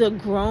 these are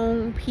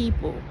grown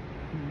people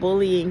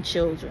bullying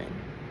children.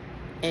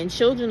 And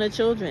children are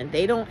children.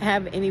 They don't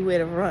have anywhere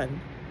to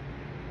run.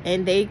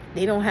 And they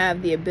don't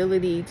have the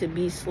ability to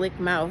be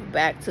slick-mouthed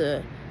back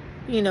to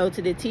you know,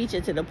 to the teacher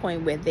to the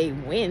point where they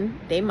win.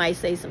 They might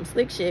say some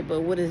slick shit,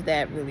 but what is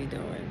that really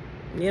doing?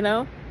 You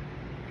know?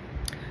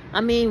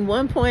 I mean,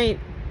 one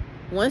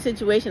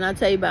situation, I'll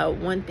tell you about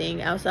one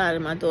thing outside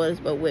of my daughters,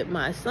 but with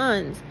my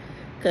sons,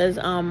 because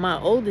my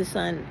oldest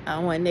son,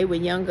 when they were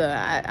younger,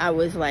 I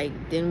was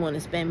like, didn't want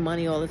to spend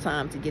money all the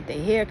time to get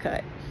their hair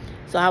cut.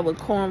 So I would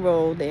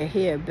cornroll their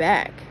hair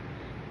back.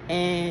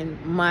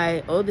 And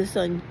my oldest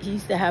son, he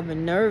used to have a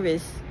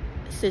nervous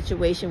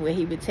situation where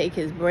he would take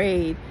his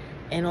braid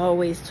and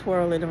always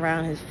twirl it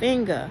around his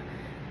finger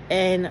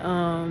and,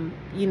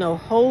 you know,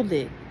 hold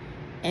it.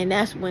 And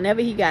that's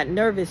whenever he got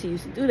nervous, he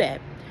used to do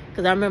that.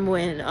 Because I remember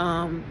when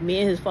me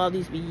and his father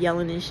used to be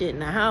yelling and shit in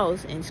the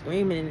house and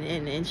screaming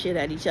and shit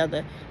at each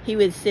other, he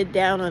would sit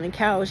down on the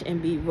couch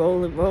and be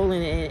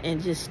rolling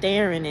and just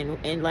staring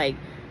and like,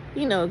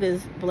 you know,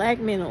 because black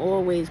men are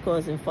always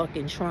causing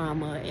fucking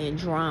trauma and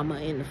drama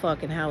in the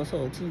fucking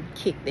household till you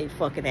kick their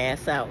fucking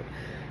ass out.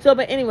 So,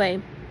 but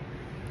anyway,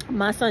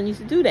 my son used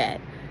to do that.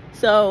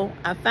 So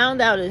I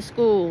found out in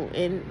school,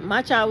 and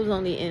my child was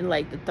only in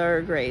like the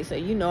 3rd grade, so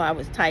you know I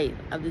was tight.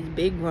 I was this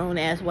big grown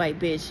ass white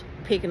bitch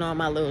picking on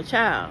my little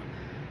child.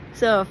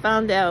 So I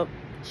found out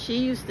she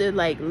used to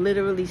like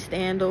literally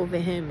stand over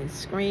him and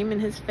scream in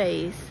his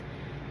face,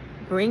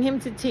 bring him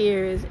to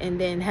tears,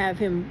 and then have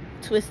him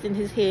twisting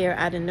his hair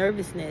out of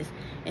nervousness,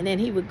 and then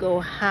he would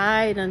go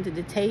hide under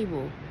the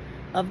table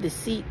of the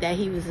seat that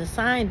he was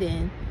assigned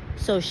in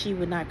so she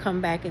would not come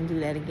back and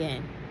do that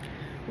again.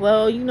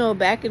 Well, you know,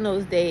 back in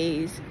those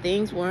days,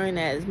 things weren't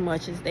as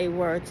much as they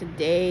were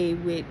today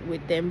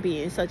with them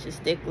being such a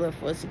stickler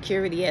for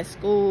security at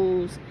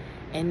schools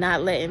and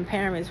not letting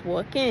parents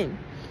walk in.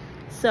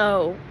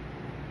 So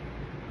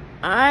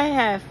I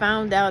have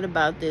found out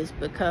about this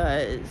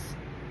because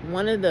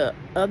one of the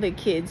other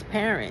kids'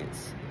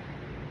 parents,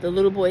 the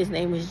little boy's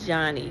name was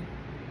Johnny,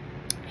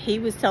 he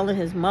was telling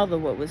his mother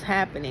what was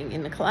happening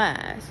in the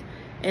class.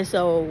 And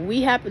so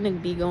we happened to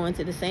be going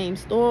to the same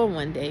store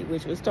one day,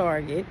 which was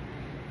Target.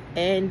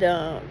 And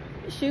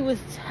she was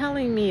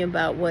telling me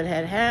about what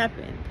had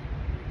happened.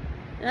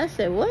 And I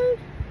said, what?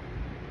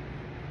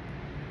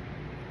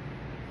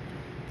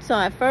 So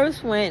I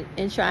first went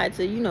and tried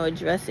to, you know,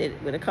 address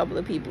it with a couple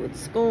of people at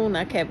school, and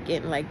I kept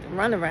getting like the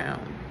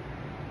runaround.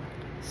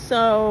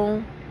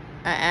 So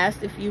I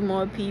asked a few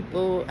more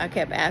people. I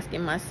kept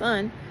asking my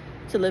son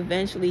till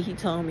eventually he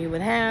told me what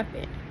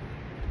happened.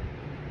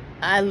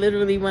 I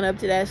literally went up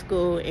to that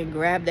school and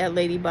grabbed that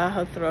lady by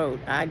her throat.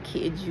 I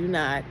kid you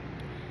not.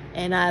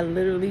 And I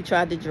literally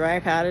tried to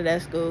drag her out of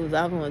that school because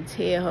I was going to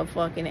tear her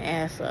fucking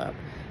ass up.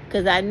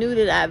 Because I knew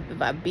that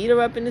if I beat her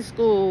up in the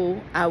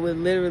school, I would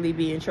literally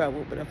be in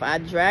trouble. But if I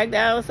dragged her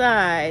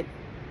outside,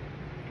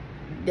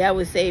 that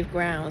was safe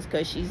grounds.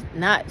 Because she's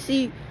not...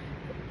 See,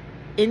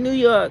 in New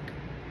York,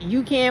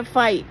 you can't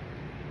fight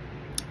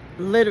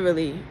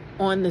literally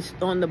on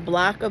the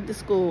block of the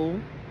school.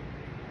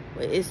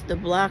 It's the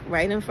block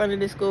right in front of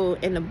the school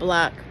and the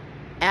block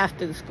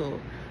after the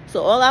school.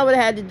 So all I would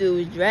have had to do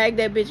was drag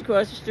that bitch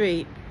across the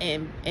street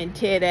and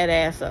tear that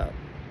ass up.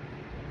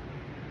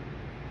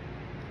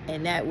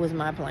 And that was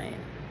my plan.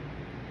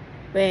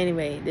 But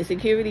anyway, the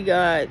security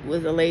guard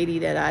was a lady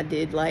that I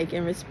did like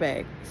and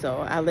respect. So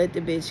I let the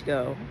bitch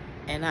go.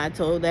 And I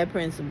told that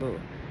principal,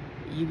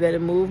 you better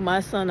move my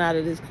son out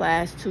of this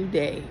class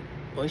today,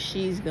 or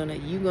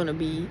you're gonna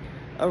be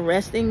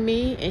arresting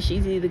me, and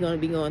she's either gonna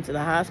be going to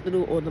the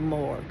hospital or the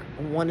morgue,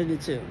 one of the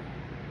two.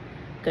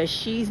 Because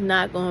she's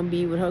not going to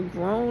be with her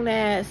grown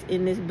ass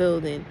in this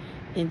building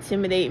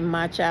intimidating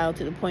my child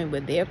to the point where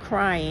they're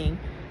crying,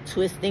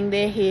 twisting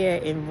their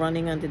hair, and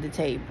running under the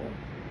table.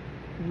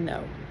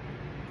 No.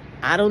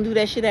 I don't do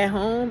that shit at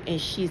home, and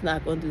she's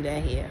not going to do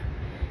that here.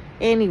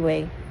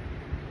 Anyway,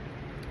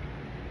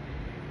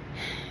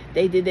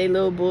 they did their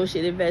little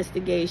bullshit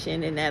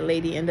investigation, and that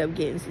lady ended up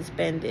getting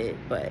suspended.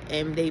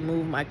 And they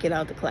moved my kid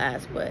out the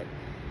class, but...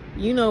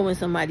 You know when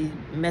somebody's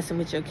messing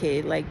with your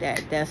kid like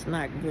that, that's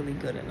not really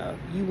good enough.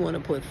 You want to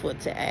put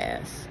foot to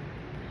ass.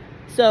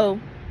 So,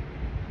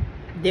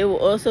 there were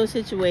also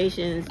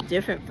situations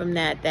different from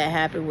that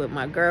happened with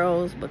my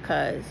girls,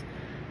 because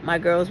my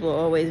girls were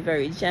always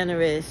very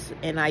generous,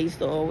 and I used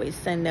to always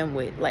send them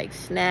with like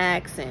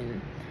snacks and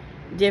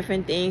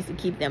different things to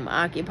keep them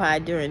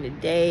occupied during the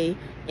day.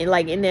 And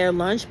like in their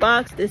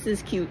lunchbox, this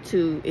is cute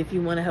too if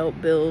you want to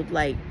help build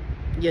like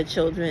your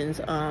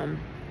children's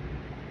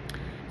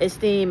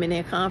esteem and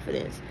their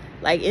confidence.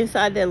 Like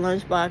inside their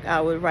lunchbox,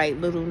 I would write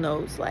little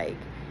notes like,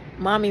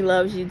 mommy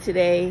loves you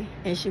today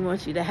and she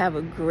wants you to have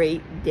a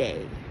great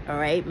day. All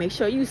right, make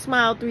sure you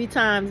smile 3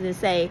 times and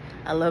say,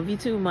 I love you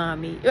too,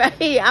 mommy.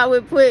 Right? I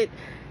would put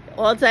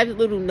all types of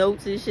little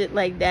notes and shit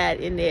like that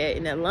in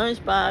their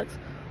lunchbox.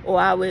 Or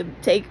I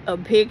would take a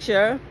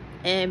picture.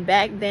 And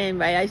back then,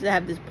 right, I used to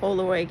have this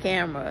Polaroid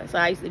camera. So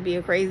I used to be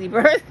a crazy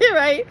person,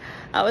 right?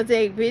 I would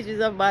take pictures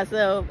of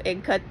myself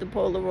and cut the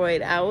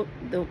Polaroid out.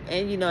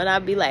 And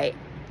I'd be like,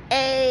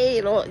 hey,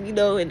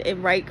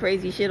 and write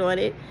crazy shit on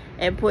it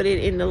and put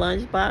it in the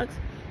lunchbox.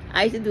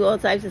 I used to do all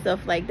types of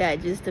stuff like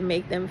that just to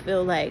make them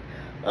feel like,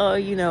 oh,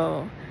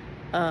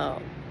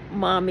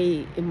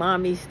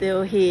 mommy's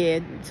still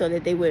here, so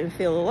that they wouldn't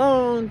feel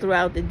alone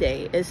throughout the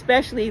day,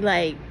 especially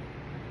like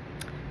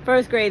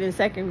first grade and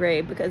second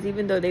grade, because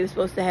even though they were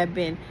supposed to have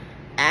been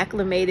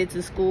acclimated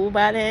to school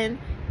by then,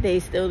 they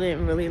still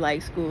didn't really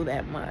like school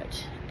that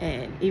much.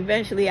 And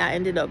eventually I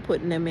ended up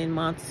putting them in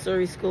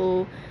Montessori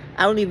school.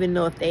 I don't even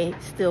know if they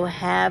still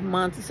have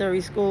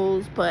Montessori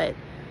schools, but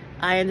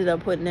I ended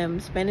up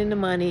spending the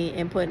money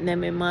and putting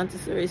them in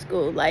Montessori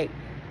school. Like,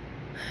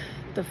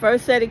 the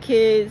first set of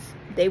kids,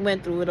 they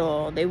went through it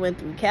all. They went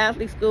through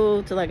Catholic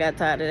school till I got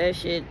tired of that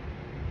shit.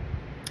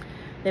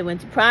 They went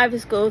to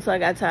private school till I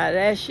got tired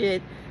of that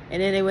shit.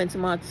 And then they went to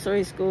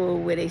Montessori school,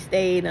 where they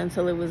stayed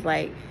until it was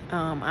like,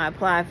 I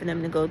applied for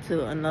them to go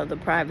to another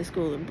private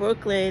school in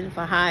Brooklyn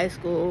for high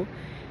school.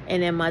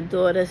 And then my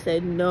daughter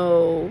said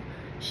no.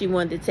 She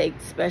wanted to take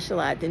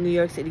the New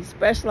York City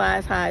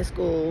Specialized High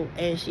School.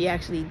 And she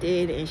actually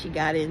did. And she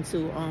got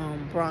into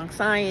Bronx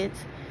Science.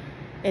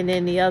 And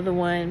then the other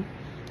one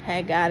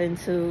had got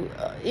into,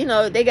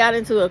 they got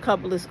into a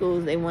couple of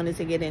schools they wanted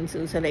to get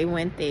into. So they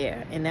went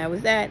there. And that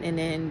was that. And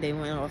then they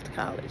went off to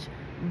college.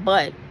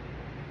 But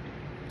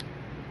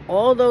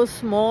all those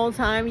small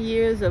time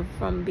years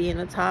from being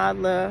a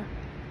toddler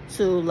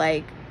to,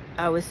 like,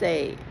 I would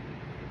say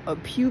a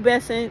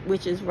pubescent,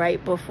 which is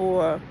right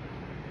before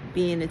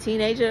being a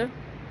teenager,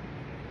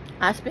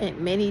 I spent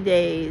many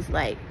days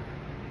like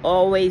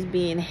always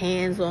being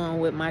hands-on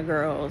with my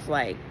girls,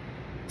 like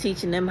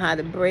teaching them how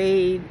to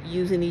braid,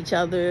 using each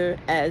other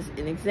as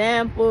an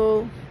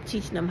example,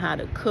 teaching them how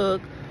to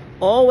cook,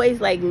 always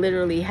like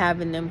literally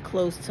having them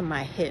close to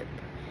my hip.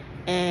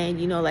 And,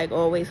 like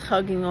always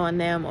hugging on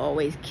them,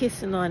 always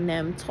kissing on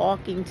them,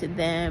 talking to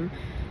them,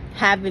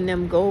 having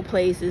them go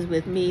places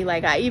with me.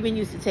 Like, I even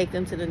used to take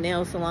them to the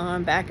nail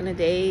salon back in the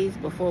days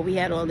before we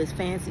had all this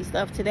fancy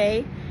stuff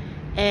today,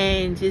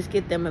 and just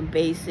get them a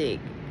basic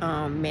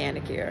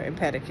manicure and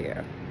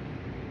pedicure.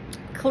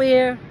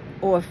 Clear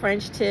or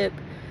French tip,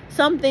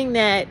 something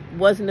that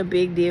wasn't a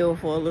big deal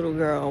for a little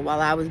girl,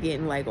 while I was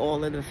getting like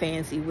all of the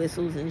fancy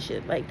whistles and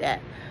shit like that.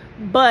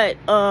 But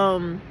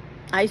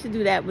I used to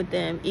do that with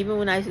them. Even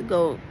when I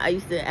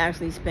used to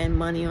actually spend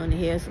money on the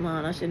hair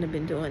salon. I shouldn't have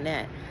been doing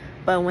that.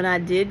 But when I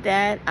did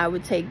that, I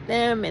would take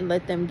them and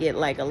let them get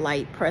like a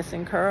light press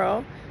and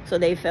curl, so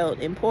they felt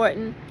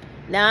important.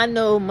 Now I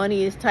know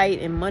money is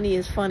tight and money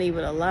is funny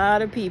with a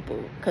lot of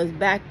people, because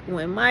back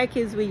when my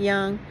kids were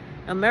young,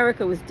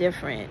 America was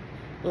different.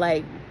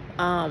 Like,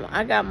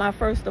 I got my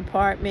first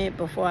apartment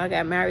before I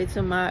got married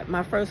to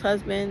my first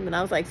husband when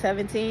I was like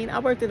 17. I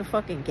worked at a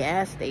fucking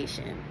gas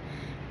station.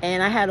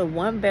 And I had a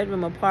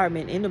 1-bedroom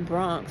apartment in the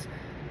Bronx,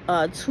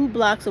 2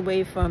 blocks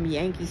away from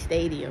Yankee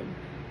Stadium.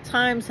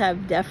 Times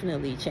have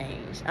definitely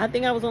changed. I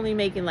think I was only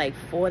making like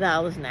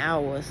 $4 an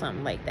hour or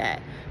something like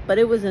that. But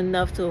it was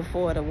enough to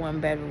afford a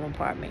 1-bedroom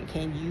apartment.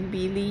 Can you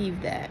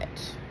believe that?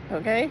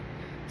 Okay?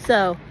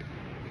 So,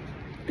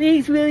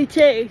 things really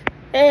changed.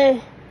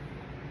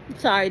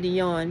 Sorry to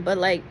yawn. But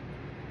like,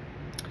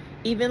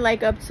 even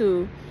like up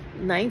to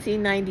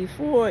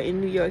 1994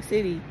 in New York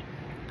City,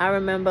 I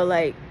remember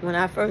like when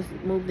I first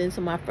moved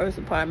into my first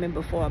apartment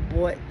before I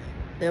bought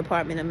the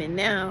apartment I'm in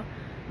now,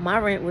 my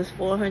rent was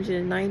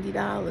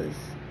 $490.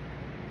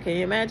 Can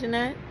you imagine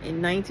that? In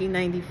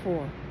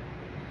 1994.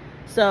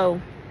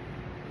 So,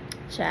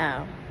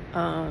 child,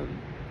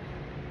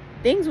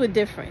 things were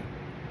different.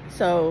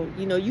 So,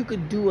 you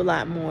could do a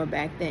lot more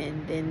back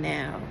then than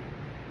now.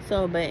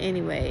 So, but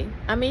anyway,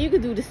 I mean, you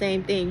could do the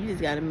same thing. You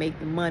just got to make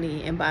the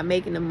money. And by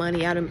making the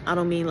money, I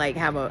don't mean like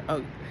have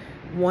a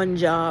one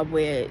job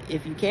where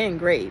if you can,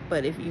 great,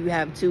 but if you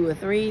have 2 or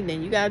 3,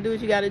 then you gotta do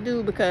what you gotta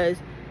do, because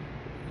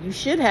you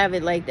should have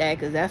it like that,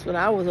 because that's what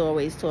I was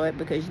always taught,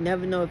 because you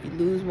never know, if you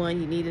lose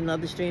one, you need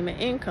another stream of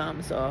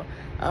income. So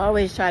I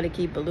always try to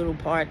keep a little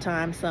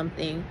part-time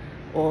something,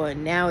 or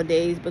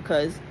nowadays,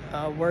 because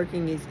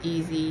working is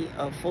easy,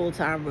 a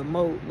full-time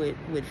remote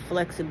with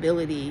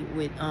flexibility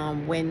with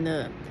when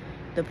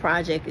the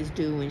project is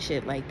due and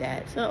shit like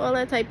that. So all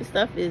that type of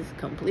stuff is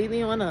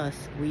completely on us.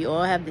 We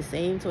all have the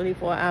same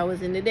 24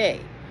 hours in the day.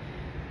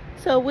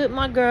 So with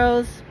my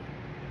girls,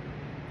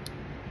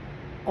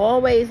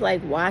 always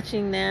like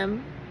watching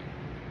them,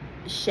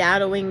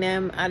 shadowing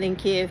them. I didn't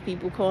care if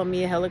people called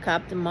me a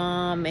helicopter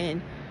mom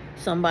and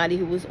somebody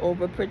who was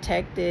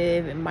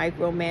overprotective and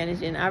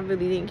micromanaging. I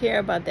really didn't care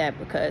about that,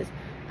 because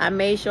I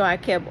made sure I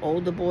kept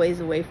older boys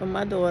away from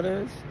my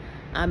daughters.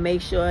 I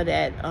make sure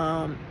that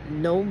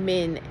no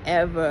men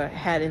ever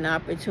had an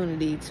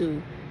opportunity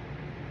to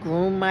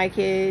groom my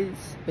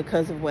kids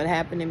because of what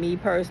happened to me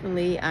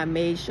personally. I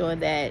made sure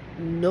that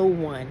no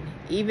one,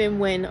 even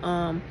when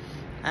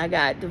I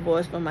got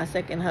divorced from my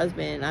second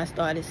husband and I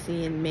started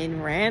seeing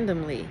men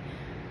randomly,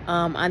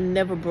 I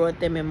never brought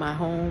them in my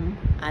home.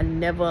 I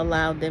never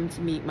allowed them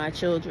to meet my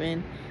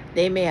children.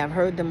 They may have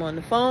heard them on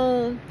the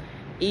phone.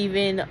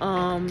 Even,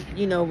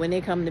 when they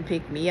come to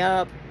pick me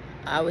up,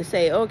 I would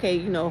say, okay,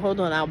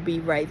 hold on, I'll be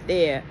right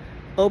there.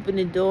 Open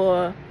the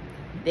door.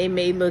 They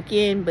may look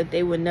in, but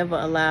they were never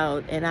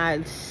allowed. And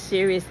I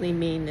seriously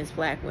mean this,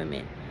 black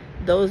women.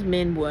 those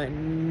men were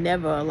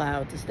never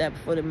allowed to step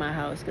foot in my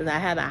house, because I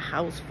had a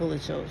house full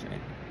of children.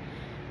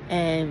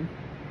 And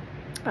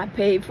I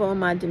paid for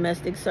my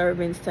domestic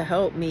servants to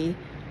help me.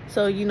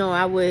 So, you know,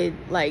 I would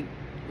like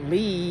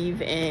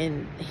leave,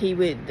 and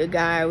the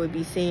guy I would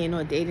be seeing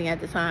or dating at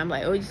the time,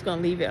 like, oh, you're just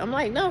gonna leave it? I'm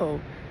like, no,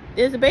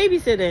 there's a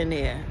babysitter in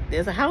there,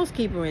 there's a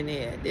housekeeper in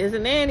there, there's a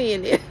nanny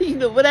in there, you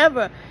know,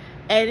 whatever.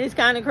 And it's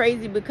kind of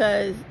crazy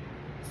because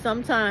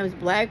sometimes the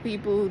black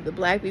people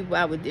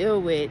I would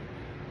deal with,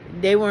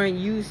 they weren't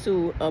used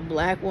to a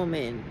black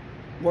woman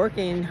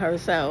working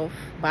herself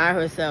by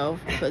herself,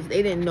 because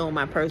they didn't know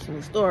my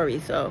personal story.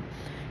 So,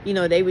 you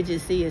know, they would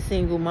just see a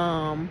single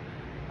mom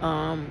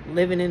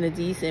living in a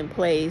decent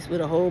place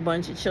with a whole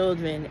bunch of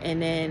children,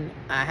 and then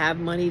I have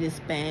money to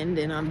spend,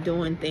 and I'm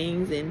doing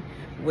things, and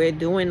we're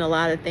doing a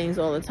lot of things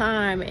all the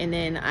time, and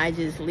then I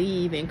just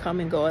leave and come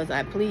and go as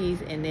I please,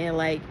 and they're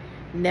like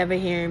never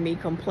hearing me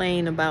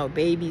complain about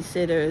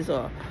babysitters,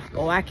 or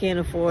oh, I can't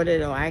afford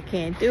it, or I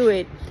can't do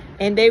it.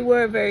 And they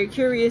were very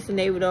curious, and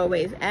they would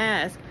always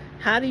ask,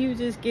 how do you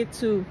just get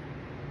to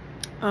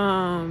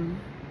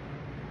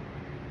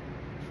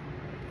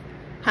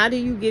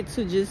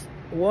just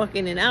walk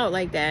in and out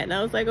like that? And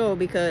I was like, oh,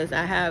 because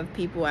I have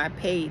people I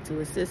paid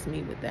to assist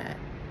me with that.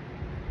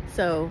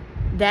 So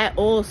that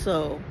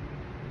also,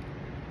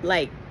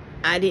 like,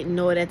 I didn't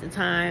know it at the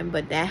time,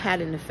 but that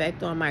had an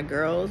effect on my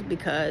girls,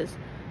 because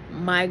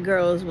my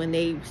girls, when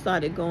they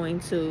started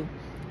going to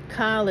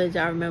college,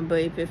 I remember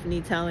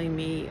Epiphany telling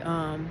me,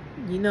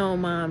 you know,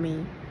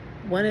 mommy,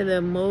 one of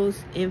the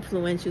most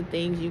influential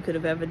things you could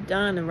have ever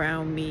done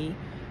around me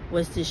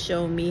was to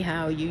show me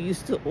how you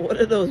used to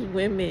order those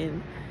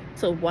women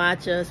to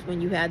watch us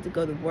when you had to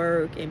go to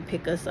work, and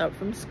pick us up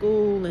from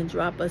school and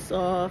drop us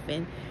off,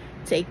 and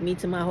take me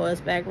to my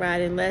horseback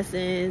riding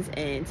lessons,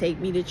 and take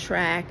me to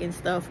track and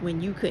stuff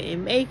when you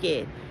couldn't make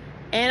it.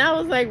 And I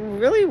was like,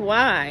 really,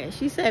 why?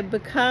 She said,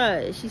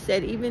 because, she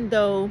said, even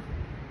though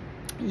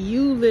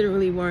you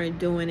literally weren't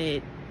doing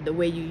it the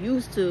way you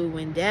used to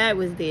when dad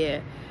was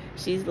there,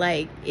 she's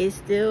like, it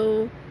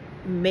still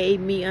made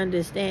me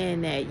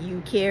understand that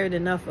you cared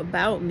enough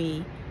about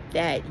me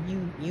that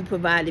you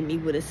provided me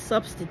with a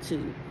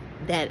substitute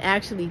that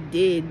actually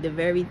did the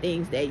very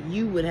things that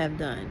you would have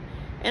done.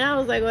 And I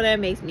was like, well, that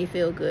makes me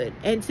feel good.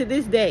 And to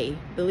this day,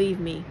 believe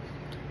me,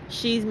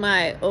 she's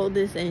my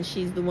oldest, and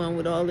she's the one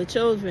with all the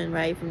children,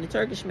 right, from the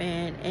Turkish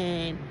man,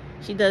 and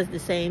she does the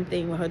same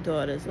thing with her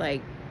daughters.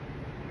 Like,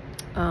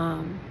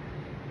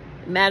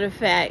 matter of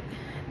fact,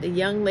 the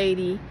young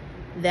lady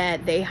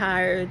that they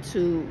hired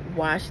to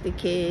watch the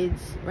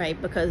kids, right,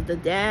 because the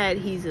dad,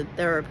 he's a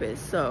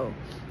therapist, so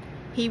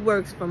he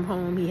works from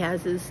home, he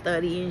has his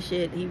study and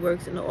shit, he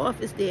works in the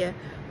office there,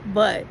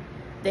 but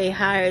they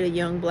hired a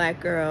young black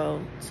girl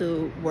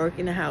to work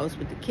in the house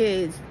with the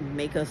kids,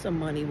 make her some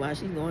money while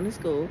she's going to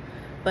school.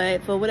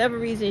 But for whatever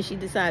reason, she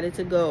decided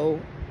to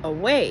go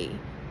away.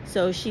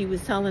 So she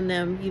was telling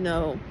them, you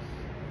know,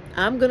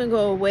 I'm gonna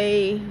go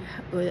away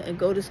and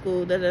go to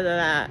school, da da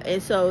da da.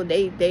 And so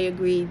they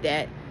agreed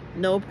that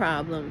no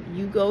problem,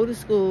 you go to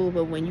school,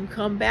 but when you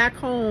come back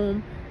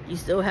home, you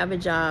still have a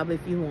job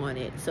if you want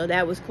it. So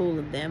that was cool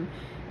of them.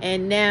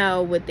 And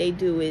now what they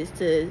do is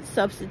to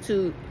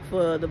substitute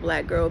for the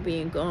black girl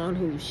being gone,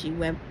 who she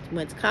went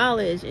to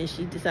college, and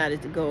she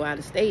decided to go out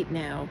of state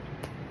now.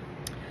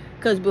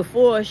 Because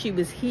before, she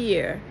was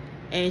here,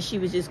 and she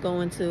was just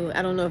going to,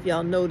 I don't know if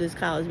y'all know this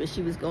college, but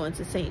she was going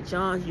to St.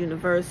 John's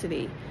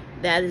University.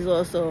 That is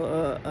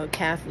also a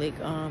Catholic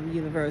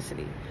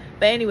university.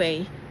 But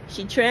anyway,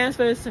 she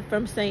transfers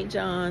from St.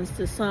 John's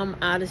to some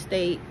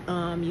out-of-state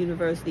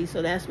university,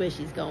 so that's where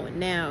she's going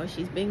now.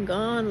 She's been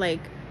gone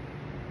like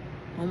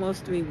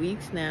almost 3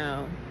 weeks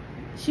now.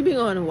 She's been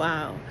gone a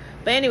while.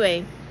 But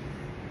anyway,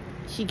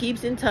 she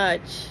keeps in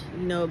touch,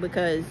 you know,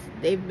 because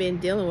they've been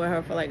dealing with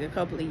her for like a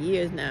couple of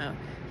years now.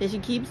 So she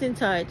keeps in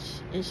touch,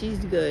 and she's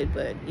good,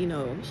 but, you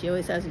know, she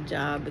always has a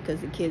job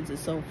because the kids are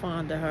so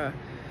fond of her.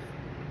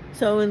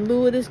 So in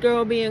lieu of this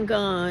girl being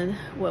gone,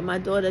 what my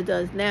daughter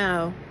does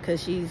now,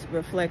 because she's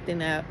reflecting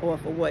that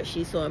off of what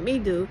she saw me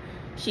do,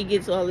 she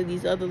gets all of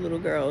these other little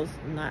girls,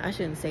 I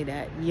shouldn't say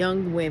that,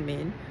 young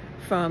women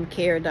from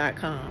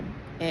care.com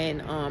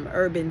and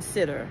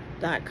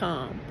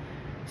urbansitter.com.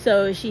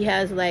 So she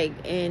has, like,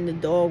 and the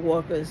dog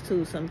walkers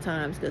too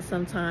sometimes, because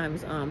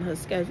sometimes her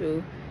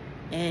schedule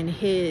and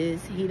he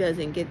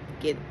doesn't get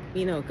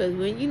you know, because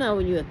when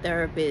you're a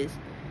therapist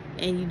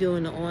and you're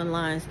doing the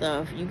online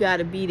stuff, you got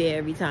to be there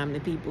every time the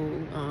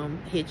people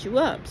hit you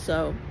up.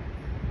 So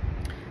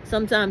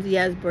sometimes he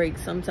has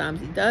breaks, sometimes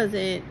he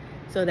doesn't.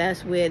 So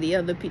that's where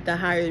the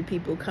hired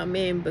people come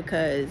in,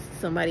 because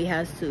somebody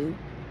has to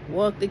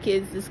walk the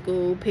kids to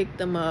school, pick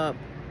them up,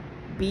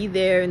 be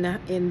there in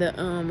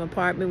the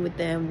apartment with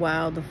them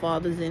while the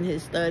father's in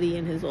his study,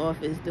 in his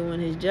office, doing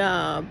his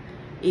job.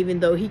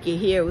 Even though he can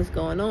hear what's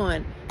going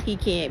on, he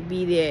can't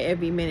be there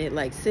every minute,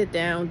 like, sit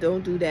down,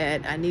 don't do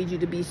that, I need you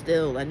to be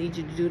still, I need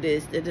you to do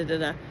this, da da da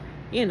da,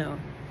 you know.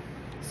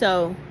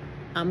 So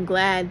I'm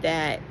glad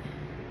that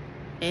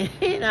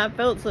And I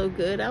felt so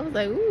good. I was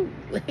like, ooh,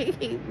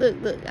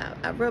 look,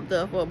 I rubbed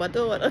off on my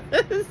daughter.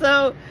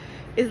 So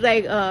it's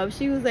like,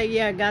 she was like,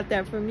 yeah, I got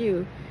that from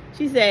you.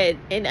 She said,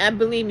 and I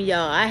believe me,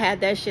 y'all, I had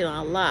that shit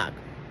on lock.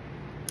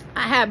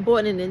 I had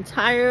bought an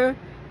entire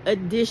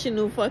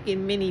additional fucking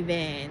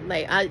minivan.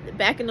 Like,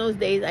 back in those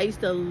days, I used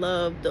to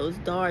love those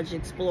Dodge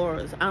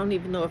Explorers. I don't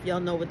even know if y'all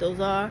know what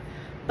those are,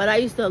 but I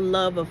used to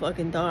love a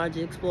fucking Dodge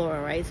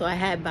Explorer, right? So I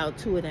had about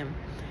 2 of them.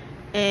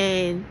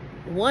 And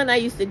one I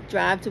used to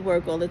drive to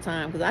work all the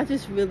time because I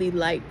just really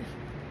liked,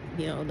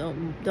 you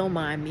know, don't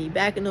mind me.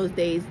 Back in those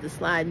days, the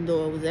sliding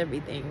door was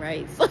everything,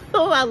 right? So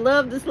I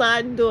loved the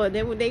sliding door.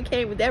 Then when they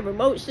came with that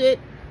remote shit,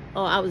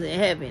 oh, I was in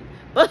heaven.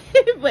 But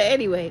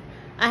anyway,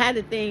 I had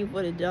a thing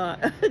for the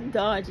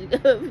Dodge,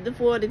 the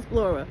Ford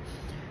Explorer.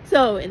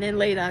 So, and then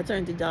later I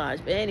turned to Dodge.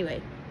 But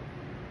anyway,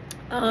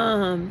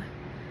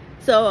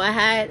 so I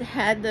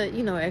had the,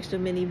 you know, extra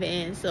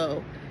minivan.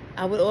 So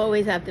I would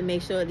always have to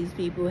make sure these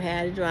people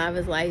had a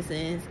driver's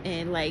license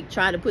and like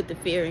try to put the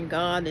fear in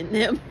God in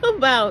them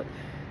about,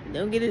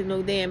 don't get into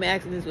no damn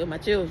accidents with my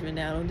children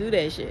now. Don't do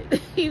that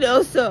shit. You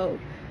know, so,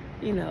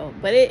 you know,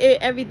 but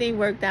everything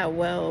worked out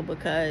well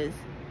because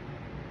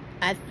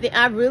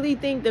I really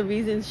think the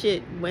reason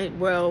shit went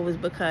well was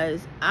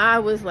because I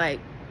was like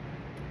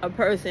a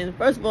person.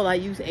 First of all, I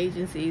use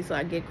agencies so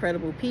I get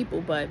credible people,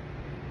 but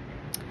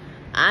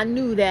I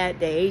knew that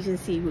the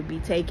agency would be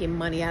taking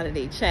money out of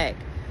their check.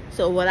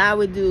 So what I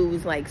would do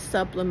was like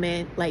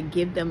supplement, like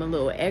give them a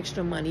little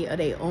extra money of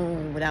their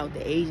own without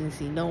the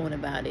agency knowing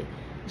about it,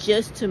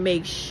 just to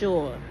make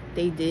sure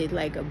they did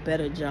like a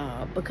better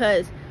job.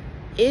 Because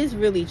it's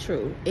really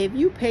true. If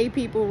you pay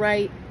people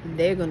right,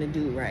 they're gonna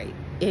do right.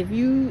 If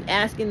you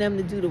asking them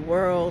to do the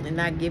world and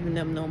not giving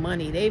them no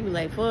money, they be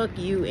like, fuck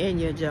you and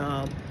your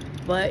job.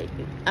 But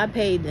I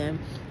paid them.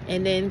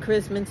 And then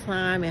Christmas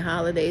time and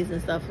holidays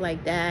and stuff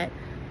like that,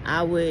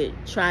 I would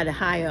try to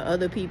hire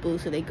other people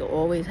so they could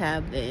always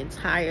have the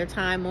entire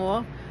time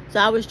off. So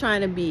I was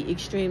trying to be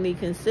extremely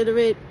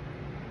considerate.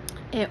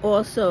 And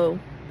also,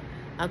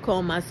 I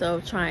call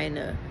myself trying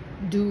to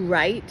do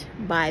right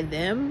by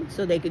them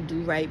so they could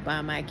do right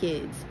by my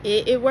kids.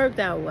 It worked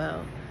out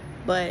well.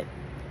 But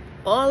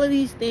all of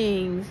these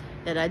things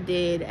that I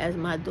did as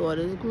my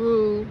daughters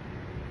grew,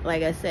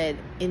 like I said,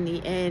 in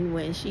the end,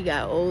 when she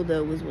got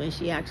older was when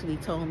she actually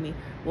told me,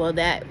 well,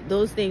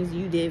 those things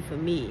you did for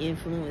me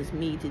influenced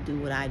me to do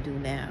what I do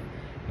now.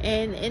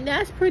 And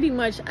that's pretty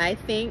much, I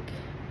think,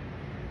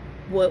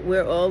 what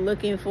we're all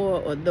looking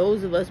for, or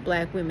those of us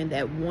black women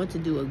that want to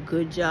do a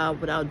good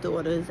job with our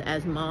daughters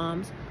as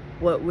moms,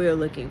 what we're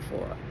looking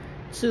for.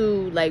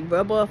 To like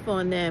rub off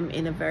on them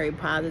in a very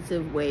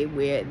positive way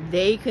where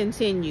they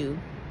continue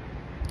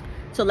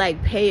to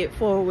like pay it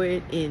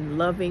forward in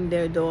loving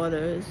their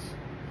daughters,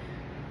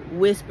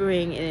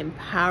 whispering and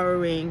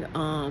empowering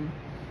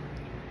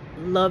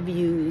love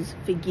yous,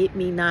 forget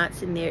me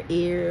nots in their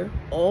ear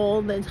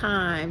all the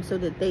time, so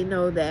that they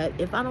know that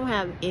if I don't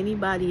have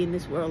anybody in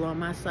this world on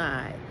my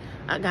side,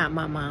 I got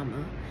my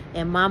mama,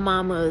 and my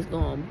mama is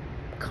gonna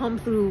come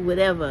through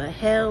whatever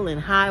hell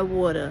and high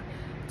water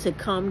to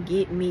come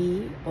get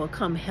me or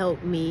come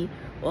help me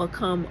or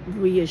come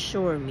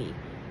reassure me.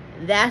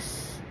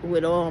 That's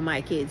what all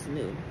my kids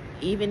knew.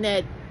 Even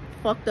that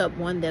fucked up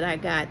one that I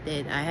got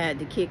that I had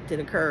to kick to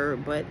the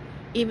curb, but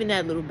even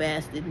that little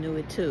bastard knew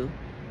it too.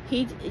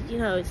 He, you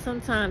know,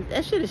 sometimes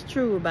that shit is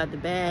true about the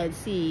bad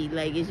seed.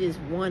 Like, it's just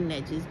one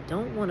that just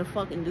don't want to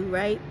fucking do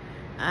right.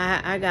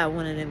 I got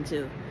one of them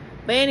too.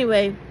 But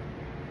anyway,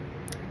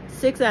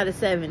 6 out of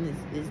 7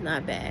 is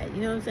not bad.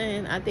 You know what I'm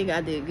saying? I think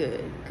I did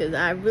good, because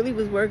I really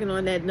was working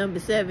on that number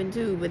 7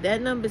 too. But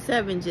that number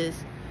 7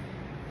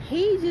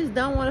 he just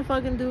don't want to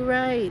fucking do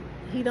right.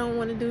 He don't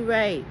want to do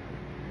right.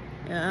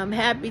 I'm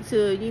happy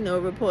to, you know,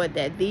 report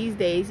that these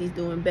days he's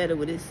doing better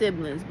with his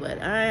siblings,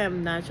 but I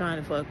am not trying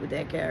to fuck with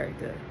that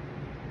character.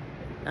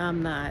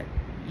 I'm not.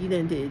 You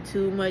done did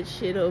too much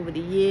shit over the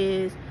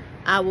years.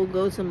 I will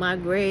go to my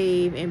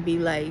grave and be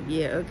like,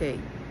 yeah, okay,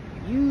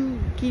 you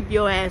keep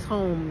your ass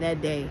home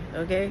that day,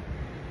 okay?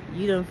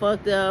 You done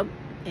fucked up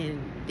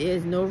and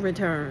there's no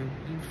return.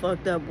 You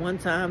fucked up one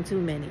time too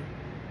many.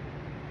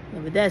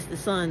 But that's the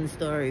son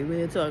story.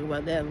 We'll talk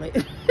about that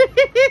later.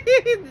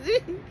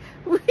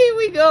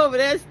 we go over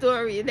that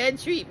story and that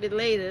treatment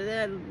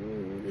later.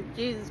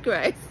 Jesus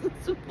Christ.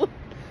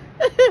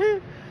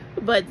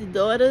 But the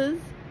daughters,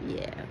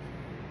 yeah.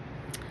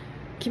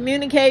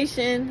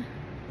 Communication,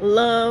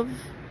 love,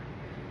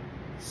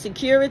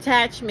 secure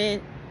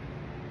attachment,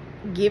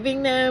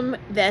 giving them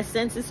that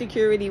sense of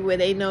security where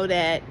they know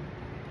that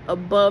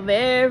above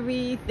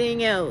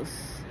everything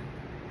else,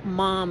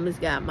 mom has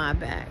got my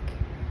back.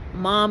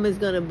 Mom is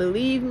gonna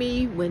believe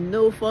me when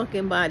no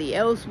fucking body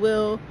else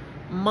will.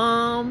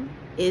 Mom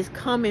is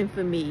coming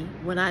for me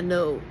when I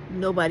know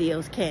nobody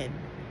else can.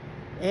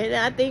 And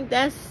I think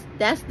that's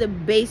the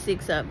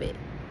basics of it.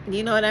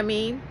 You know what I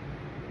mean?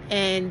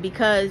 And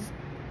because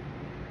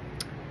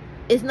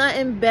it's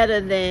nothing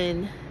better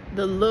than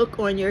the look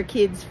on your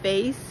kid's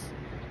face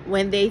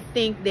when they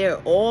think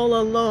they're all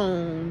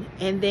alone,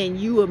 and then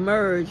you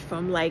emerge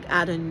from like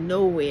out of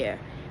nowhere,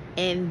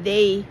 and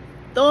they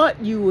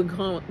thought you were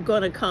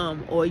gonna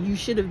come, or you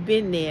should have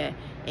been there,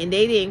 and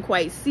they didn't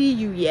quite see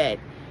you yet.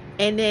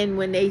 And then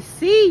when they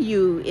see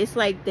you, it's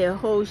like their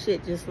whole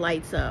shit just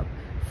lights up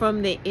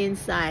from the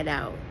inside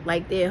out.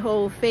 Like their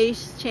whole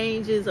face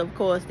changes. Of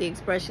course, the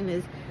expression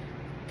is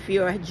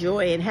pure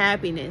joy and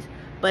happiness,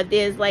 but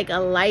there's like a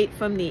light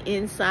from the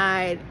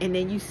inside, and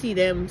then you see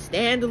them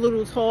stand a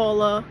little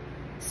taller,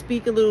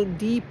 speak a little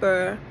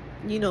deeper,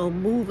 you know,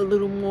 move a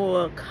little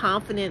more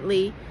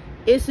confidently.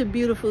 It's a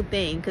beautiful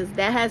thing, because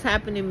that has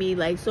happened to me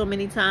like so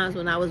many times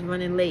when I was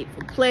running late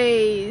for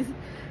plays.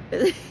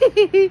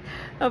 I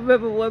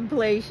remember one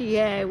play she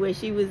had where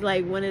she was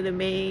like one of the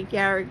main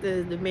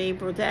characters, the main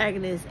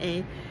protagonist,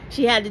 and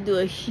she had to do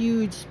a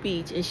huge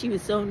speech, and she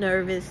was so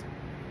nervous,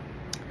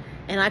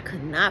 and I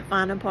could not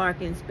find a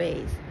parking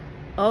space.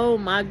 Oh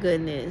my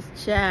goodness,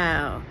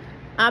 child.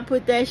 I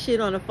put that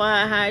shit on a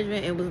fire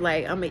hydrant and was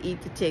like, I'm gonna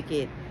eat the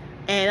ticket.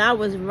 And I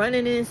was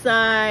running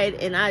inside,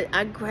 and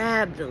I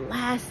grabbed the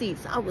last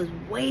seats. I was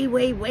way,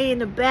 way, way in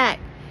the back,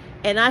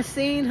 and I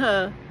seen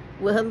her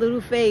with her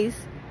little face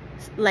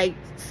like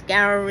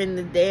scouring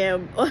the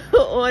damn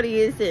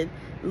audience and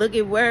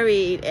looking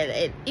worried,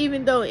 and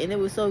even though, and it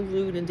was so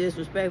rude and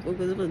disrespectful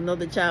because it was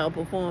another child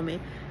performing,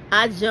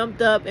 I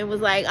jumped up and was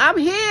like, I'm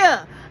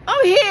here, I'm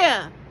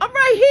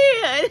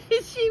right here.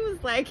 And she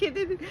was like,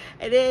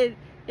 and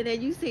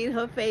then you seen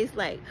her face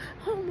like,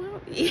 oh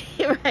mommy,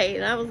 right?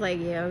 And I was like,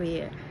 yeah, I'm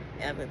here.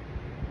 And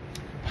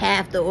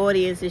half the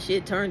audience and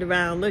shit turned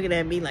around looking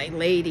at me like,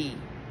 lady,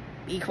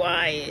 be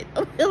quiet.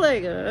 I'm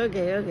like,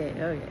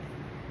 okay.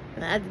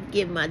 And I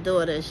give my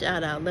daughter a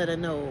shout out, let her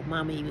know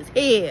mommy was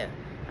here.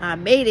 I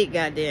made it,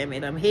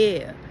 goddammit, I'm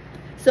here.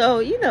 So,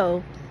 you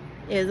know,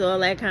 there's all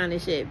that kind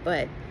of shit.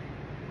 But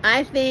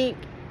I think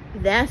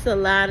that's a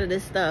lot of the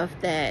stuff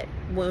that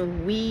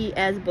when we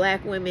as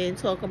black women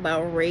talk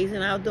about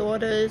raising our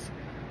daughters,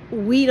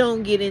 we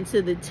don't get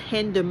into the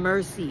tender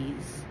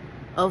mercies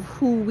of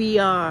who we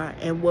are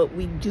and what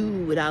we do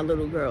with our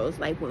little girls,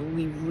 like when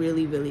we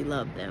really, really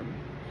love them.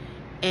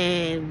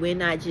 And we're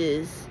not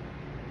just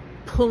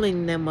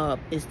pulling them up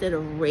instead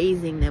of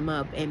raising them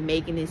up and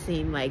making it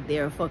seem like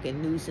they're a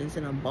fucking nuisance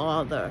and a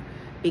bother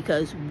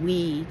because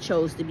we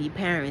chose to be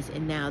parents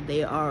and now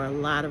they are a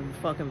lot of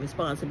fucking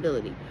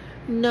responsibility.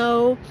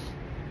 No,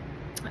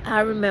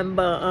 I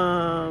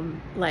remember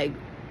like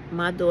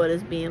my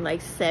daughters being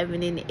like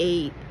 7 and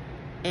 8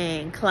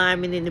 and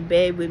climbing in the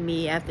bed with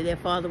me after their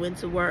father went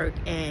to work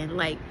and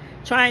like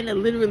trying to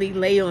literally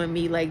lay on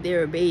me like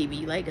they're a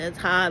baby, like a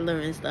toddler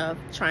and stuff,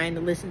 trying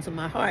to listen to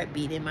my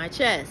heartbeat in my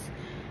chest,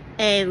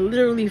 and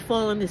literally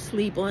falling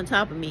asleep on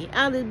top of me.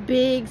 I was a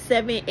big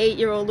 7,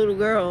 8-year-old little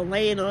girl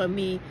laying on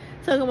me,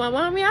 talking about,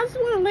 mommy, I just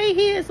want to lay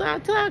here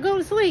until I go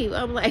to sleep.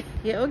 I'm like,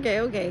 yeah,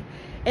 okay.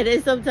 And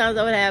then sometimes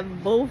I would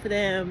have both of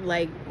them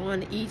like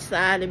on each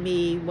side of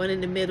me, one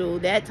in the middle,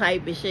 that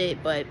type of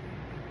shit. But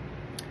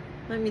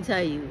let me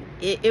tell you,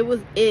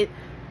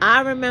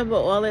 I remember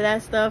all of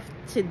that stuff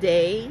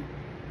today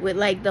with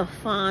like the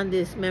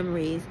fondest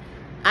memories.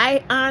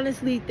 I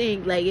honestly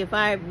think like if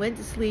I went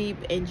to sleep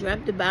and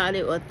dreamt about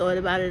it or thought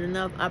about it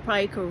enough, I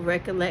probably could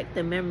recollect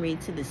the memory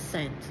to the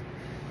scent,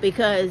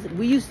 because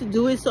we used to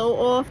do it so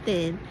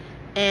often.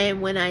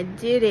 And when I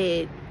did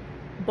it,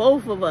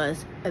 both of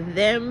us,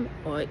 them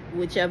or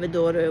whichever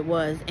daughter it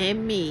was,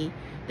 and me,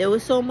 there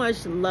was so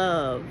much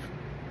love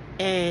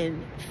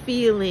and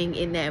feeling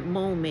in that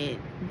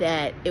moment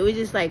that it was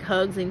just like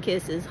hugs and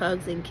kisses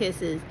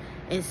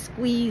and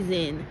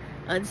squeezing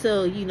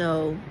until, you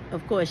know,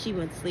 of course she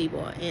went to sleep,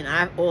 and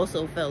I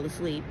also fell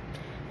asleep.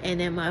 And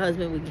then my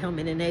husband would come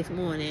in the next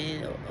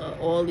morning,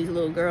 all these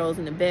little girls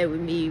in the bed with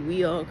me,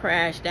 we all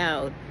crashed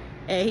out,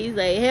 and he's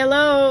like,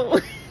 hello.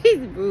 He's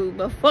rude,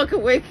 but fuck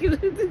awake.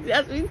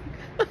 That's me.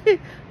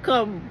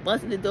 Come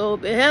busting the door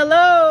open,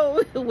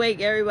 hello, wake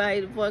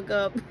everybody the fuck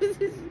up.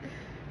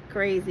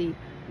 Crazy.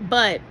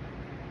 But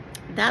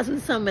that's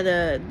what some of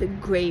the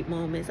great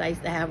moments I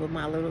used to have with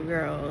my little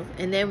girls.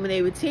 And then when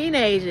they were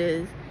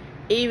teenagers,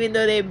 even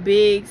though they're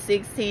big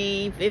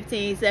 16,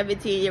 15,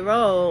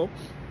 17-year-old,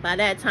 by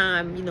that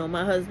time, you know,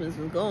 my husband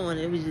was gone.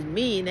 It was just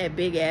me in that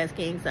big ass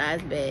king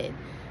size bed.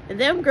 And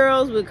them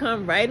girls would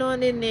come right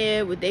on in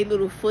there with their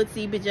little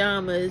footsie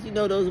pajamas. You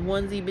know, those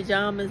onesie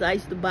pajamas? I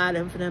used to buy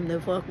them for them to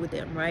fuck with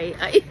them, right?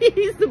 I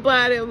used to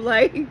buy them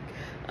like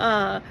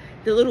the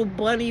little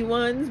bunny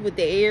ones with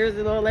the ears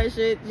and all that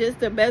shit, just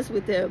to mess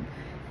with them.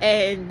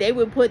 And they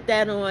would put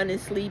that on and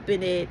sleep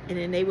in it, and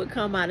then they would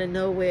come out of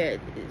nowhere.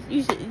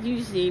 You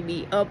see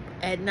me up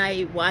at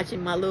night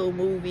watching my little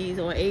movies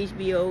on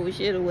HBO or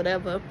shit or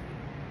whatever.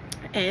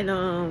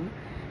 And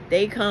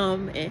they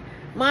come and,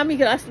 mommy,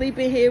 can I sleep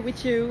in here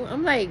with you?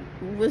 I'm like,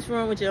 what's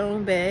wrong with your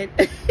own bed?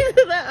 Like,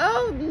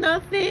 oh,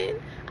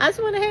 nothing. I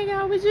just want to hang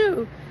out with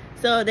you.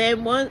 So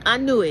then I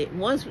knew it.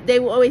 Once they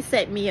would always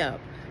set me up.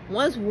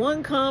 Once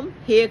one come,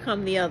 here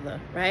come the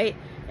other, right?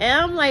 And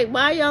I'm like,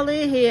 why y'all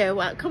in here?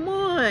 Well, come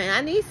on.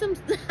 I need some,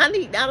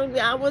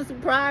 I want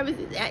some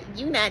privacy.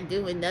 You not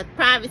doing nothing.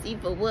 Privacy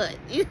for what?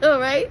 You know,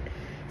 right?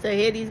 So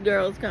here these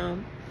girls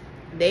come.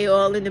 They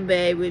all in the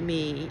bed with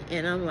me.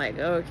 And I'm like,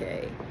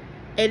 okay.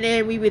 And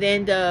then we would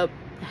end up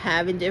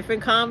having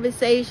different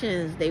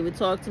conversations. They would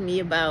talk to me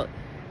about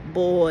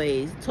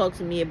boys, talk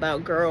to me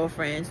about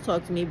girlfriends,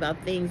 talk to me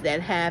about things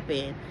that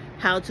happen,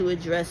 how to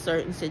address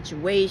certain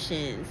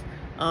situations.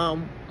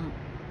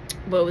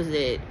 What was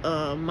it?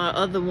 My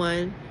other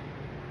one,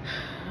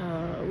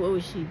 what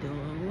was she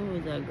doing? What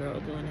was that girl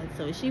doing?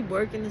 So she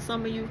worked in the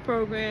summer youth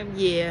program.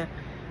 Yeah.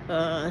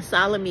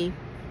 Salome.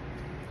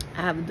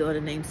 I have a daughter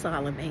named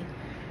Salome.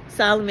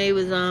 Salome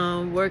was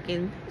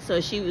working, so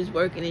she was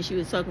working, and she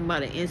was talking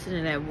about an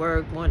incident at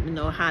work, wanting to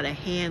know how to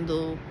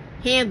handle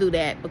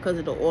that because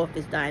of the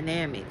office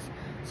dynamics.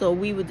 So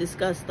we would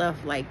discuss stuff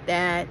like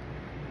that,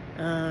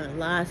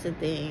 lots of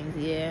things.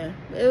 Yeah,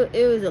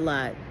 it was a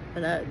lot.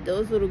 But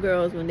those little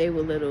girls, when they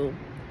were little,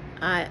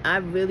 I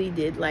really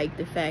did like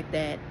the fact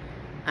that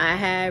I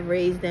had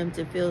raised them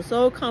to feel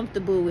so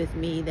comfortable with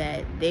me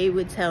that they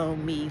would tell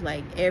me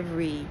like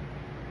every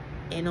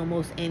and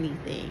almost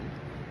anything.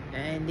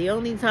 And the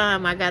only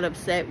time I got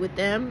upset with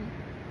them,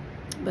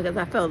 because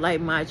I felt like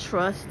my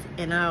trust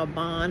and our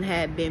bond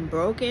had been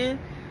broken,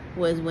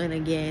 was when,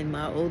 again,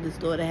 my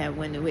oldest daughter had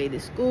went away to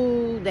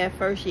school that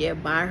first year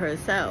by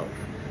herself,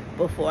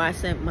 before I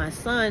sent my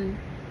son,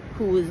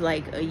 who was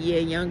like a year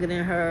younger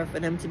than her,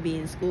 for them to be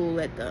in school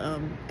at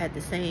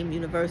the same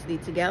university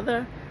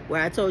together,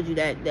 where I told you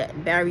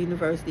that Barry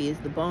University is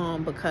the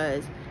bomb,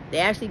 because they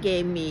actually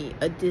gave me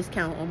a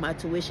discount on my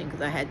tuition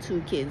because I had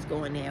 2 kids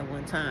going there at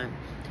one time.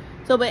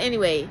 So, but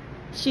anyway,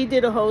 she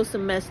did a whole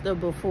semester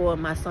before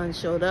my son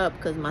showed up,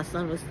 because my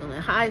son was still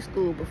in high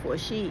school before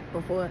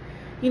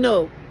you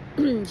know,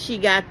 she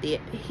got there.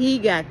 He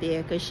got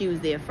there because she was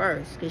there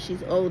first, because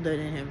she's older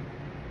than him.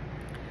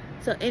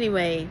 So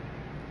anyway,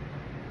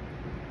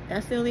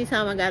 that's the only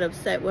time I got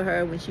upset with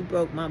her when she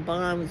broke my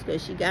bond, was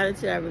because she got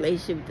into that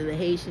relationship with the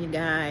Haitian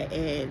guy,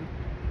 and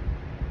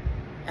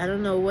I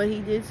don't know what he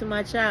did to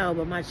my child,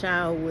 but my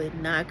child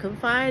would not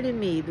confide in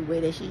me the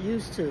way that she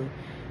used to.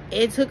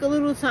 It took a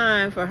little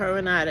time for her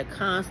and I to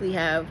constantly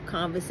have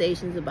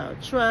conversations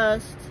about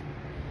trust,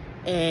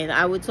 and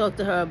I would talk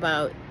to her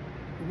about,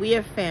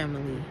 we're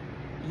family.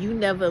 You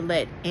never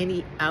let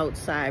any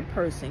outside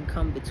person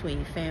come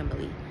between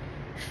family.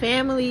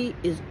 Family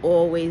is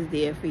always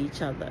there for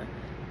each other.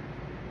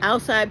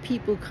 Outside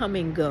people come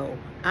and go.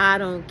 I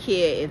don't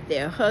care if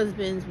they're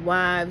husbands,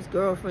 wives,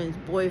 girlfriends,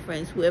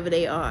 boyfriends, whoever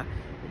they are.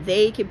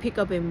 They can pick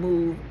up and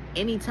move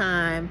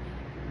anytime,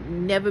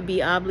 never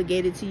be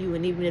obligated to you,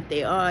 and even if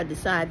they are,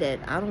 decide that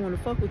I don't want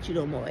to fuck with you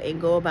no more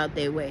and go about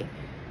their way.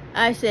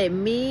 I said,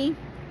 me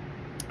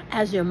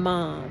as your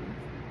mom,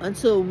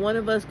 until one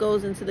of us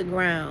goes into the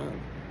ground,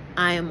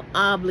 I am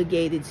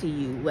obligated to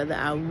you, whether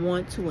I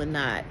want to or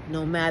not.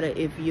 No matter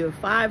if you're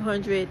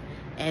 500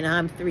 and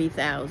I'm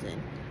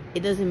 3,000. It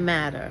doesn't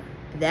matter.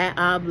 That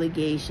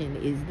obligation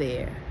is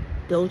there.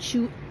 Don't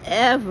you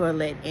ever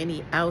let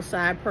any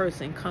outside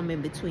person come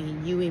in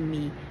between you and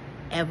me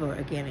ever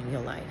again in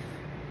your life.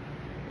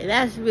 And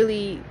that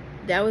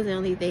was the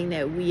only thing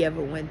that we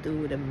ever went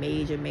through with a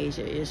major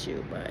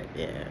issue. But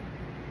yeah,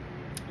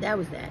 that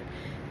was that.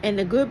 And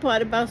the good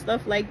part about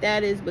stuff like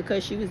that is,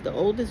 because she was the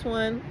oldest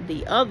one,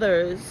 the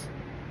others,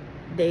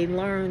 they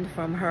learned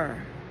from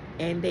her,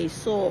 and they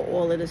saw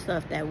all of the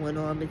stuff that went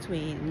on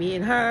between me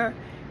and her,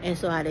 and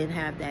so I didn't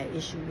have that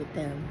issue with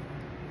them.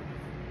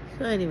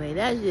 So anyway,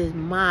 that's just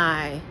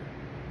my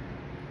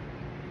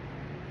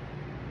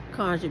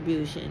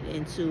contribution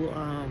into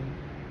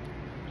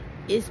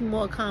it's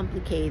more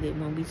complicated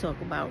when we talk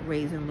about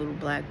raising little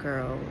black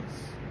girls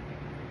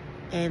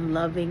and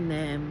loving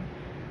them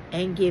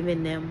and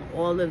giving them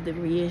all of the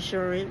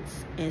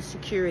reassurance and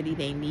security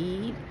they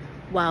need,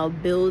 while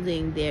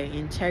building their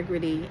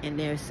integrity and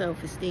their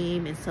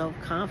self-esteem and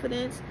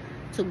self-confidence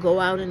to go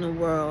out in a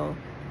world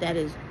that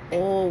is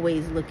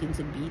always looking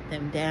to beat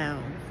them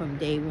down from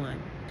day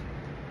one.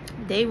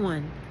 Day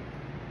one.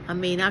 I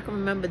mean, I can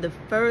remember the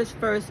first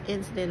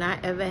incident I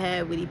ever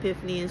had with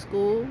Epiphany in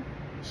school.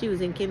 She was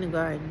in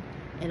kindergarten,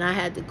 and I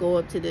had to go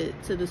up to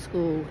the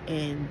school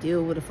and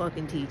deal with a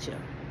fucking teacher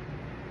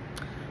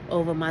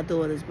over my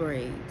daughter's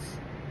braids.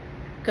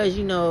 Because,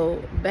 you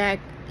know, back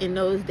in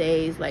those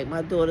days, like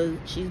my daughter,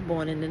 she's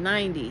born in the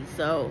 90s,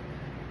 so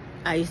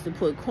I used to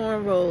put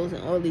cornrows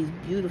and all these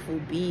beautiful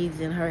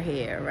beads in her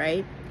hair,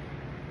 right?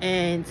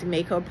 And to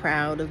make her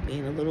proud of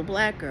being a little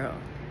black girl.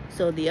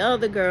 So the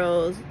other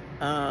girls,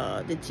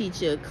 the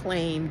teacher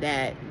claimed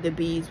that the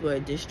beads were a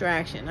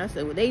distraction. I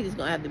said, well, they just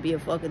gonna have to be a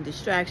fucking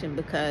distraction,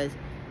 because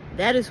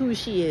that is who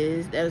she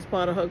is, that is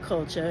part of her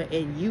culture,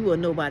 and you or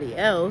nobody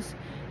else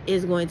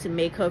is going to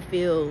make her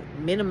feel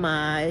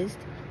minimized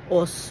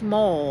or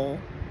small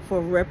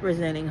for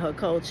representing her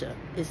culture.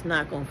 It's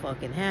not gonna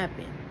fucking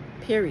happen,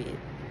 period.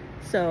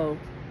 So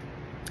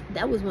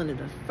that was one of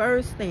the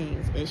first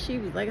things, and she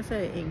was, like I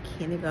said, in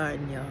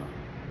kindergarten, y'all.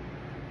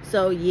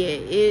 So yeah,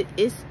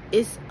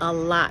 it's a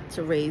lot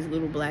to raise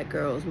little black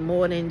girls,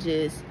 more than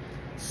just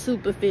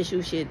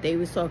superficial shit they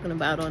was talking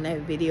about on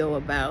that video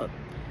about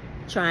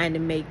trying to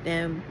make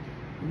them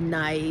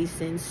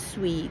nice and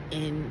sweet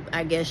and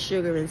I guess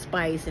sugar and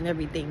spice and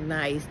everything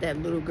nice that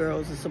little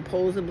girls are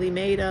supposedly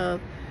made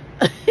of.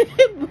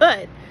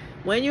 But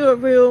when you're a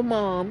real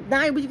mom,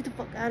 Nia, would you get the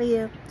fuck out of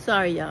here?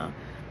 Sorry, y'all.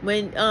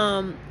 When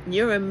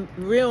you're a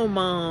real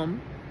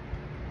mom,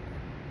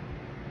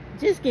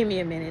 just give me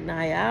a minute,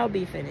 Nia. I'll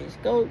be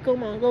finished.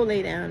 Come on, go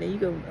lay down and you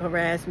can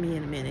harass me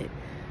in a minute.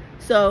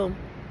 So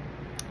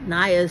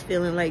Nia's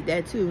feeling like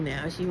that too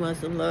now. She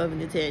wants some love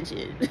and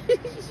attention.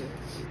 She's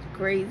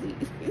crazy.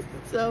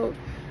 So,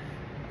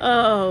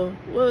 oh,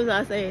 what was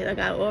I saying? I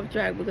got off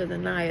track because of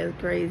Nia's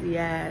crazy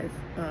ass.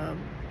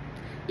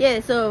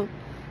 Yeah, so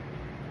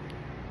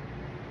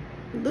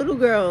little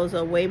girls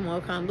are way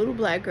more little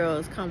black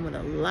girls come with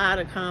a lot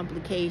of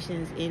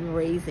complications in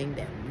raising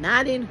them.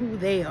 Not in who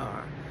they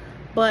are,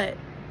 but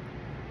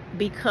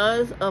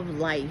because of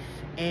life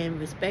and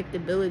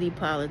respectability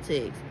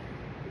politics,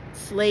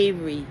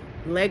 slavery,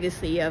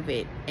 legacy of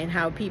it, and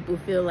how people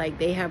feel like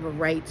they have a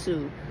right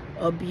to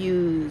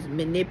abuse,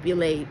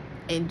 manipulate,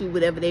 and do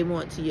whatever they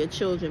want to your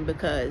children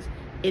because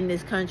in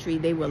this country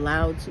they were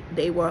allowed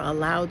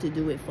to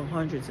do it for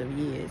hundreds of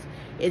years.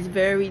 It's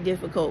very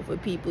difficult for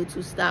people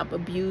to stop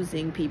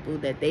abusing people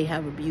that they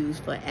have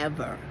abused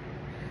forever.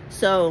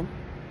 So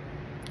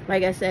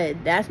like I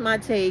said, that's my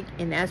take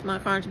and that's my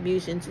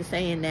contribution to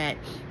saying that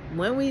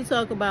when we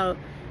talk about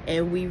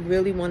and we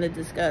really want to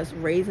discuss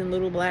raising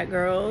little black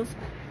girls,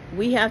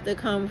 we have to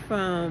come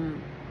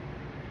from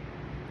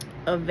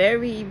a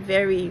very,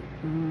 very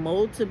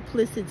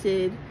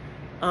multiplicated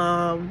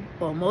or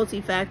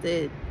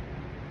multifaceted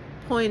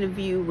point of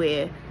view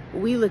where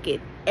we look at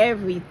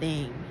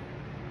everything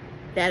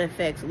that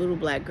affects little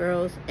black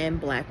girls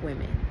and black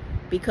women,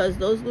 because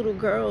those little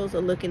girls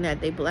are looking at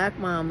their black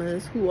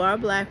mamas who are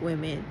black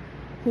women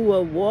who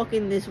are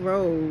walking this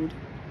road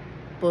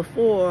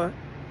before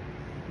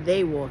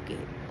they walk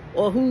it,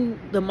 or who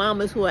the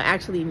mamas who are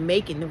actually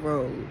making the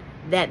road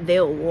that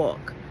they'll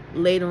walk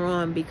later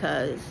on,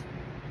 because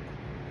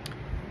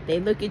they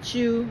look at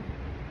you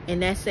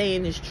and that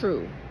saying is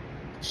true.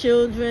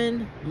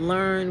 Children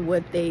learn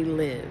what they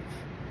live.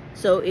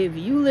 So if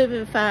you live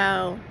in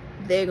foul,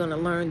 they're going to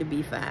learn to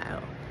be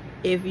foul.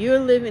 If you're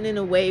living in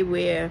a way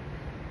where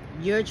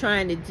you're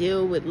trying to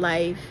deal with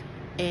life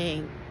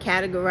and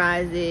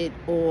categorize it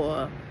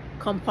or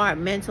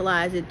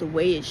compartmentalize it the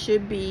way it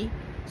should be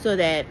so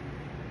that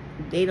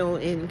they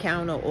don't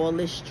encounter all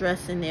this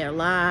stress in their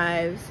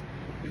lives,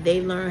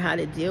 they learn how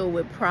to deal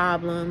with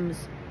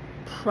problems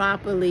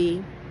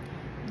properly,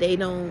 they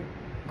don't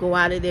go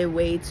out of their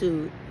way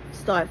to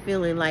start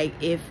feeling like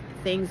if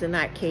things are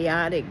not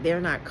chaotic,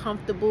 they're not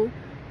comfortable.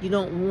 You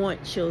don't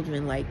want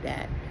children like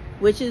that.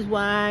 Which is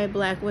why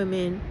black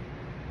women,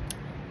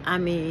 I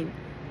mean,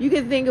 you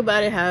can think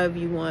about it however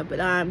you want, but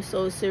I'm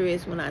so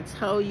serious when I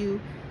tell you,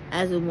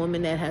 as a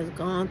woman that has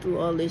gone through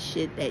all this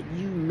shit that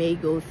you may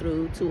go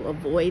through to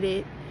avoid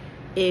it,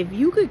 if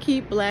you could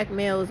keep black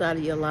males out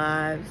of your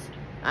lives,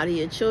 out of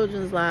your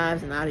children's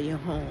lives, and out of your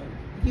home,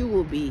 you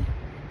will be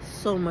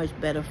so much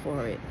better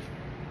for it,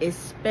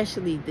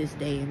 especially this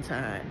day and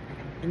time.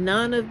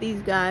 None of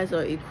these guys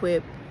are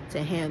equipped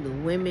to handle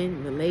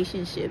women,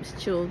 relationships,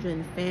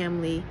 children,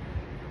 family.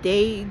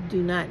 They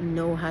do not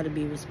know how to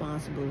be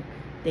responsible.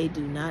 They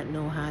do not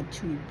know how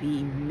to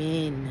be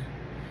men.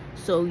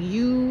 So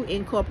you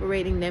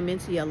incorporating them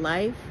into your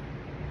life,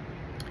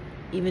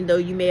 even though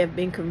you may have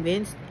been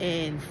convinced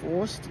and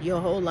forced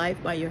your whole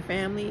life by your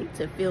family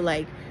to feel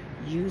like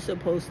you're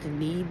supposed to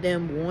need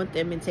them, want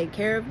them, and take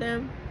care of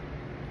them,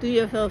 do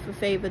yourself a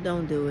favor,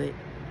 don't do it.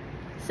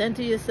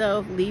 Center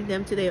yourself, leave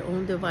them to their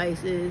own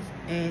devices,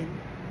 and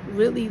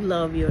really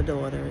love your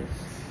daughters.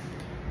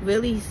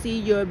 Really see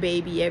your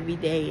baby every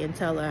day and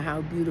tell her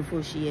how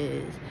beautiful she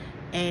is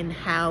and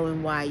how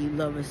and why you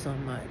love her so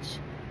much.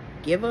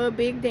 Give her a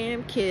big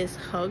damn kiss,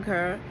 hug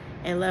her,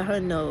 and let her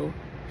know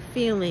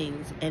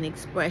feelings and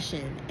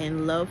expression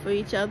and love for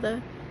each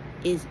other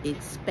is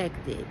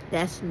expected.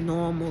 That's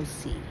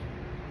normalcy.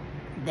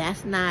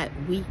 That's not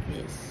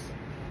weakness.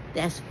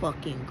 That's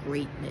fucking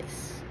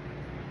greatness.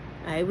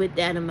 Alright, with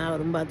that, I'm out.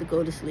 I'm about to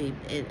go to sleep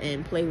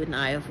and play with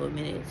Nia for a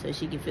minute so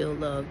she can feel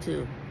love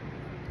too.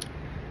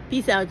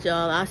 Peace out,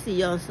 y'all. I'll see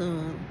y'all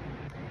soon.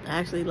 I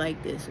actually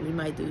like this. We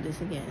might do this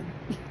again.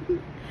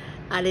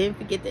 I didn't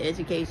forget the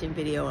education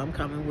video. I'm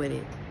coming with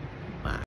it.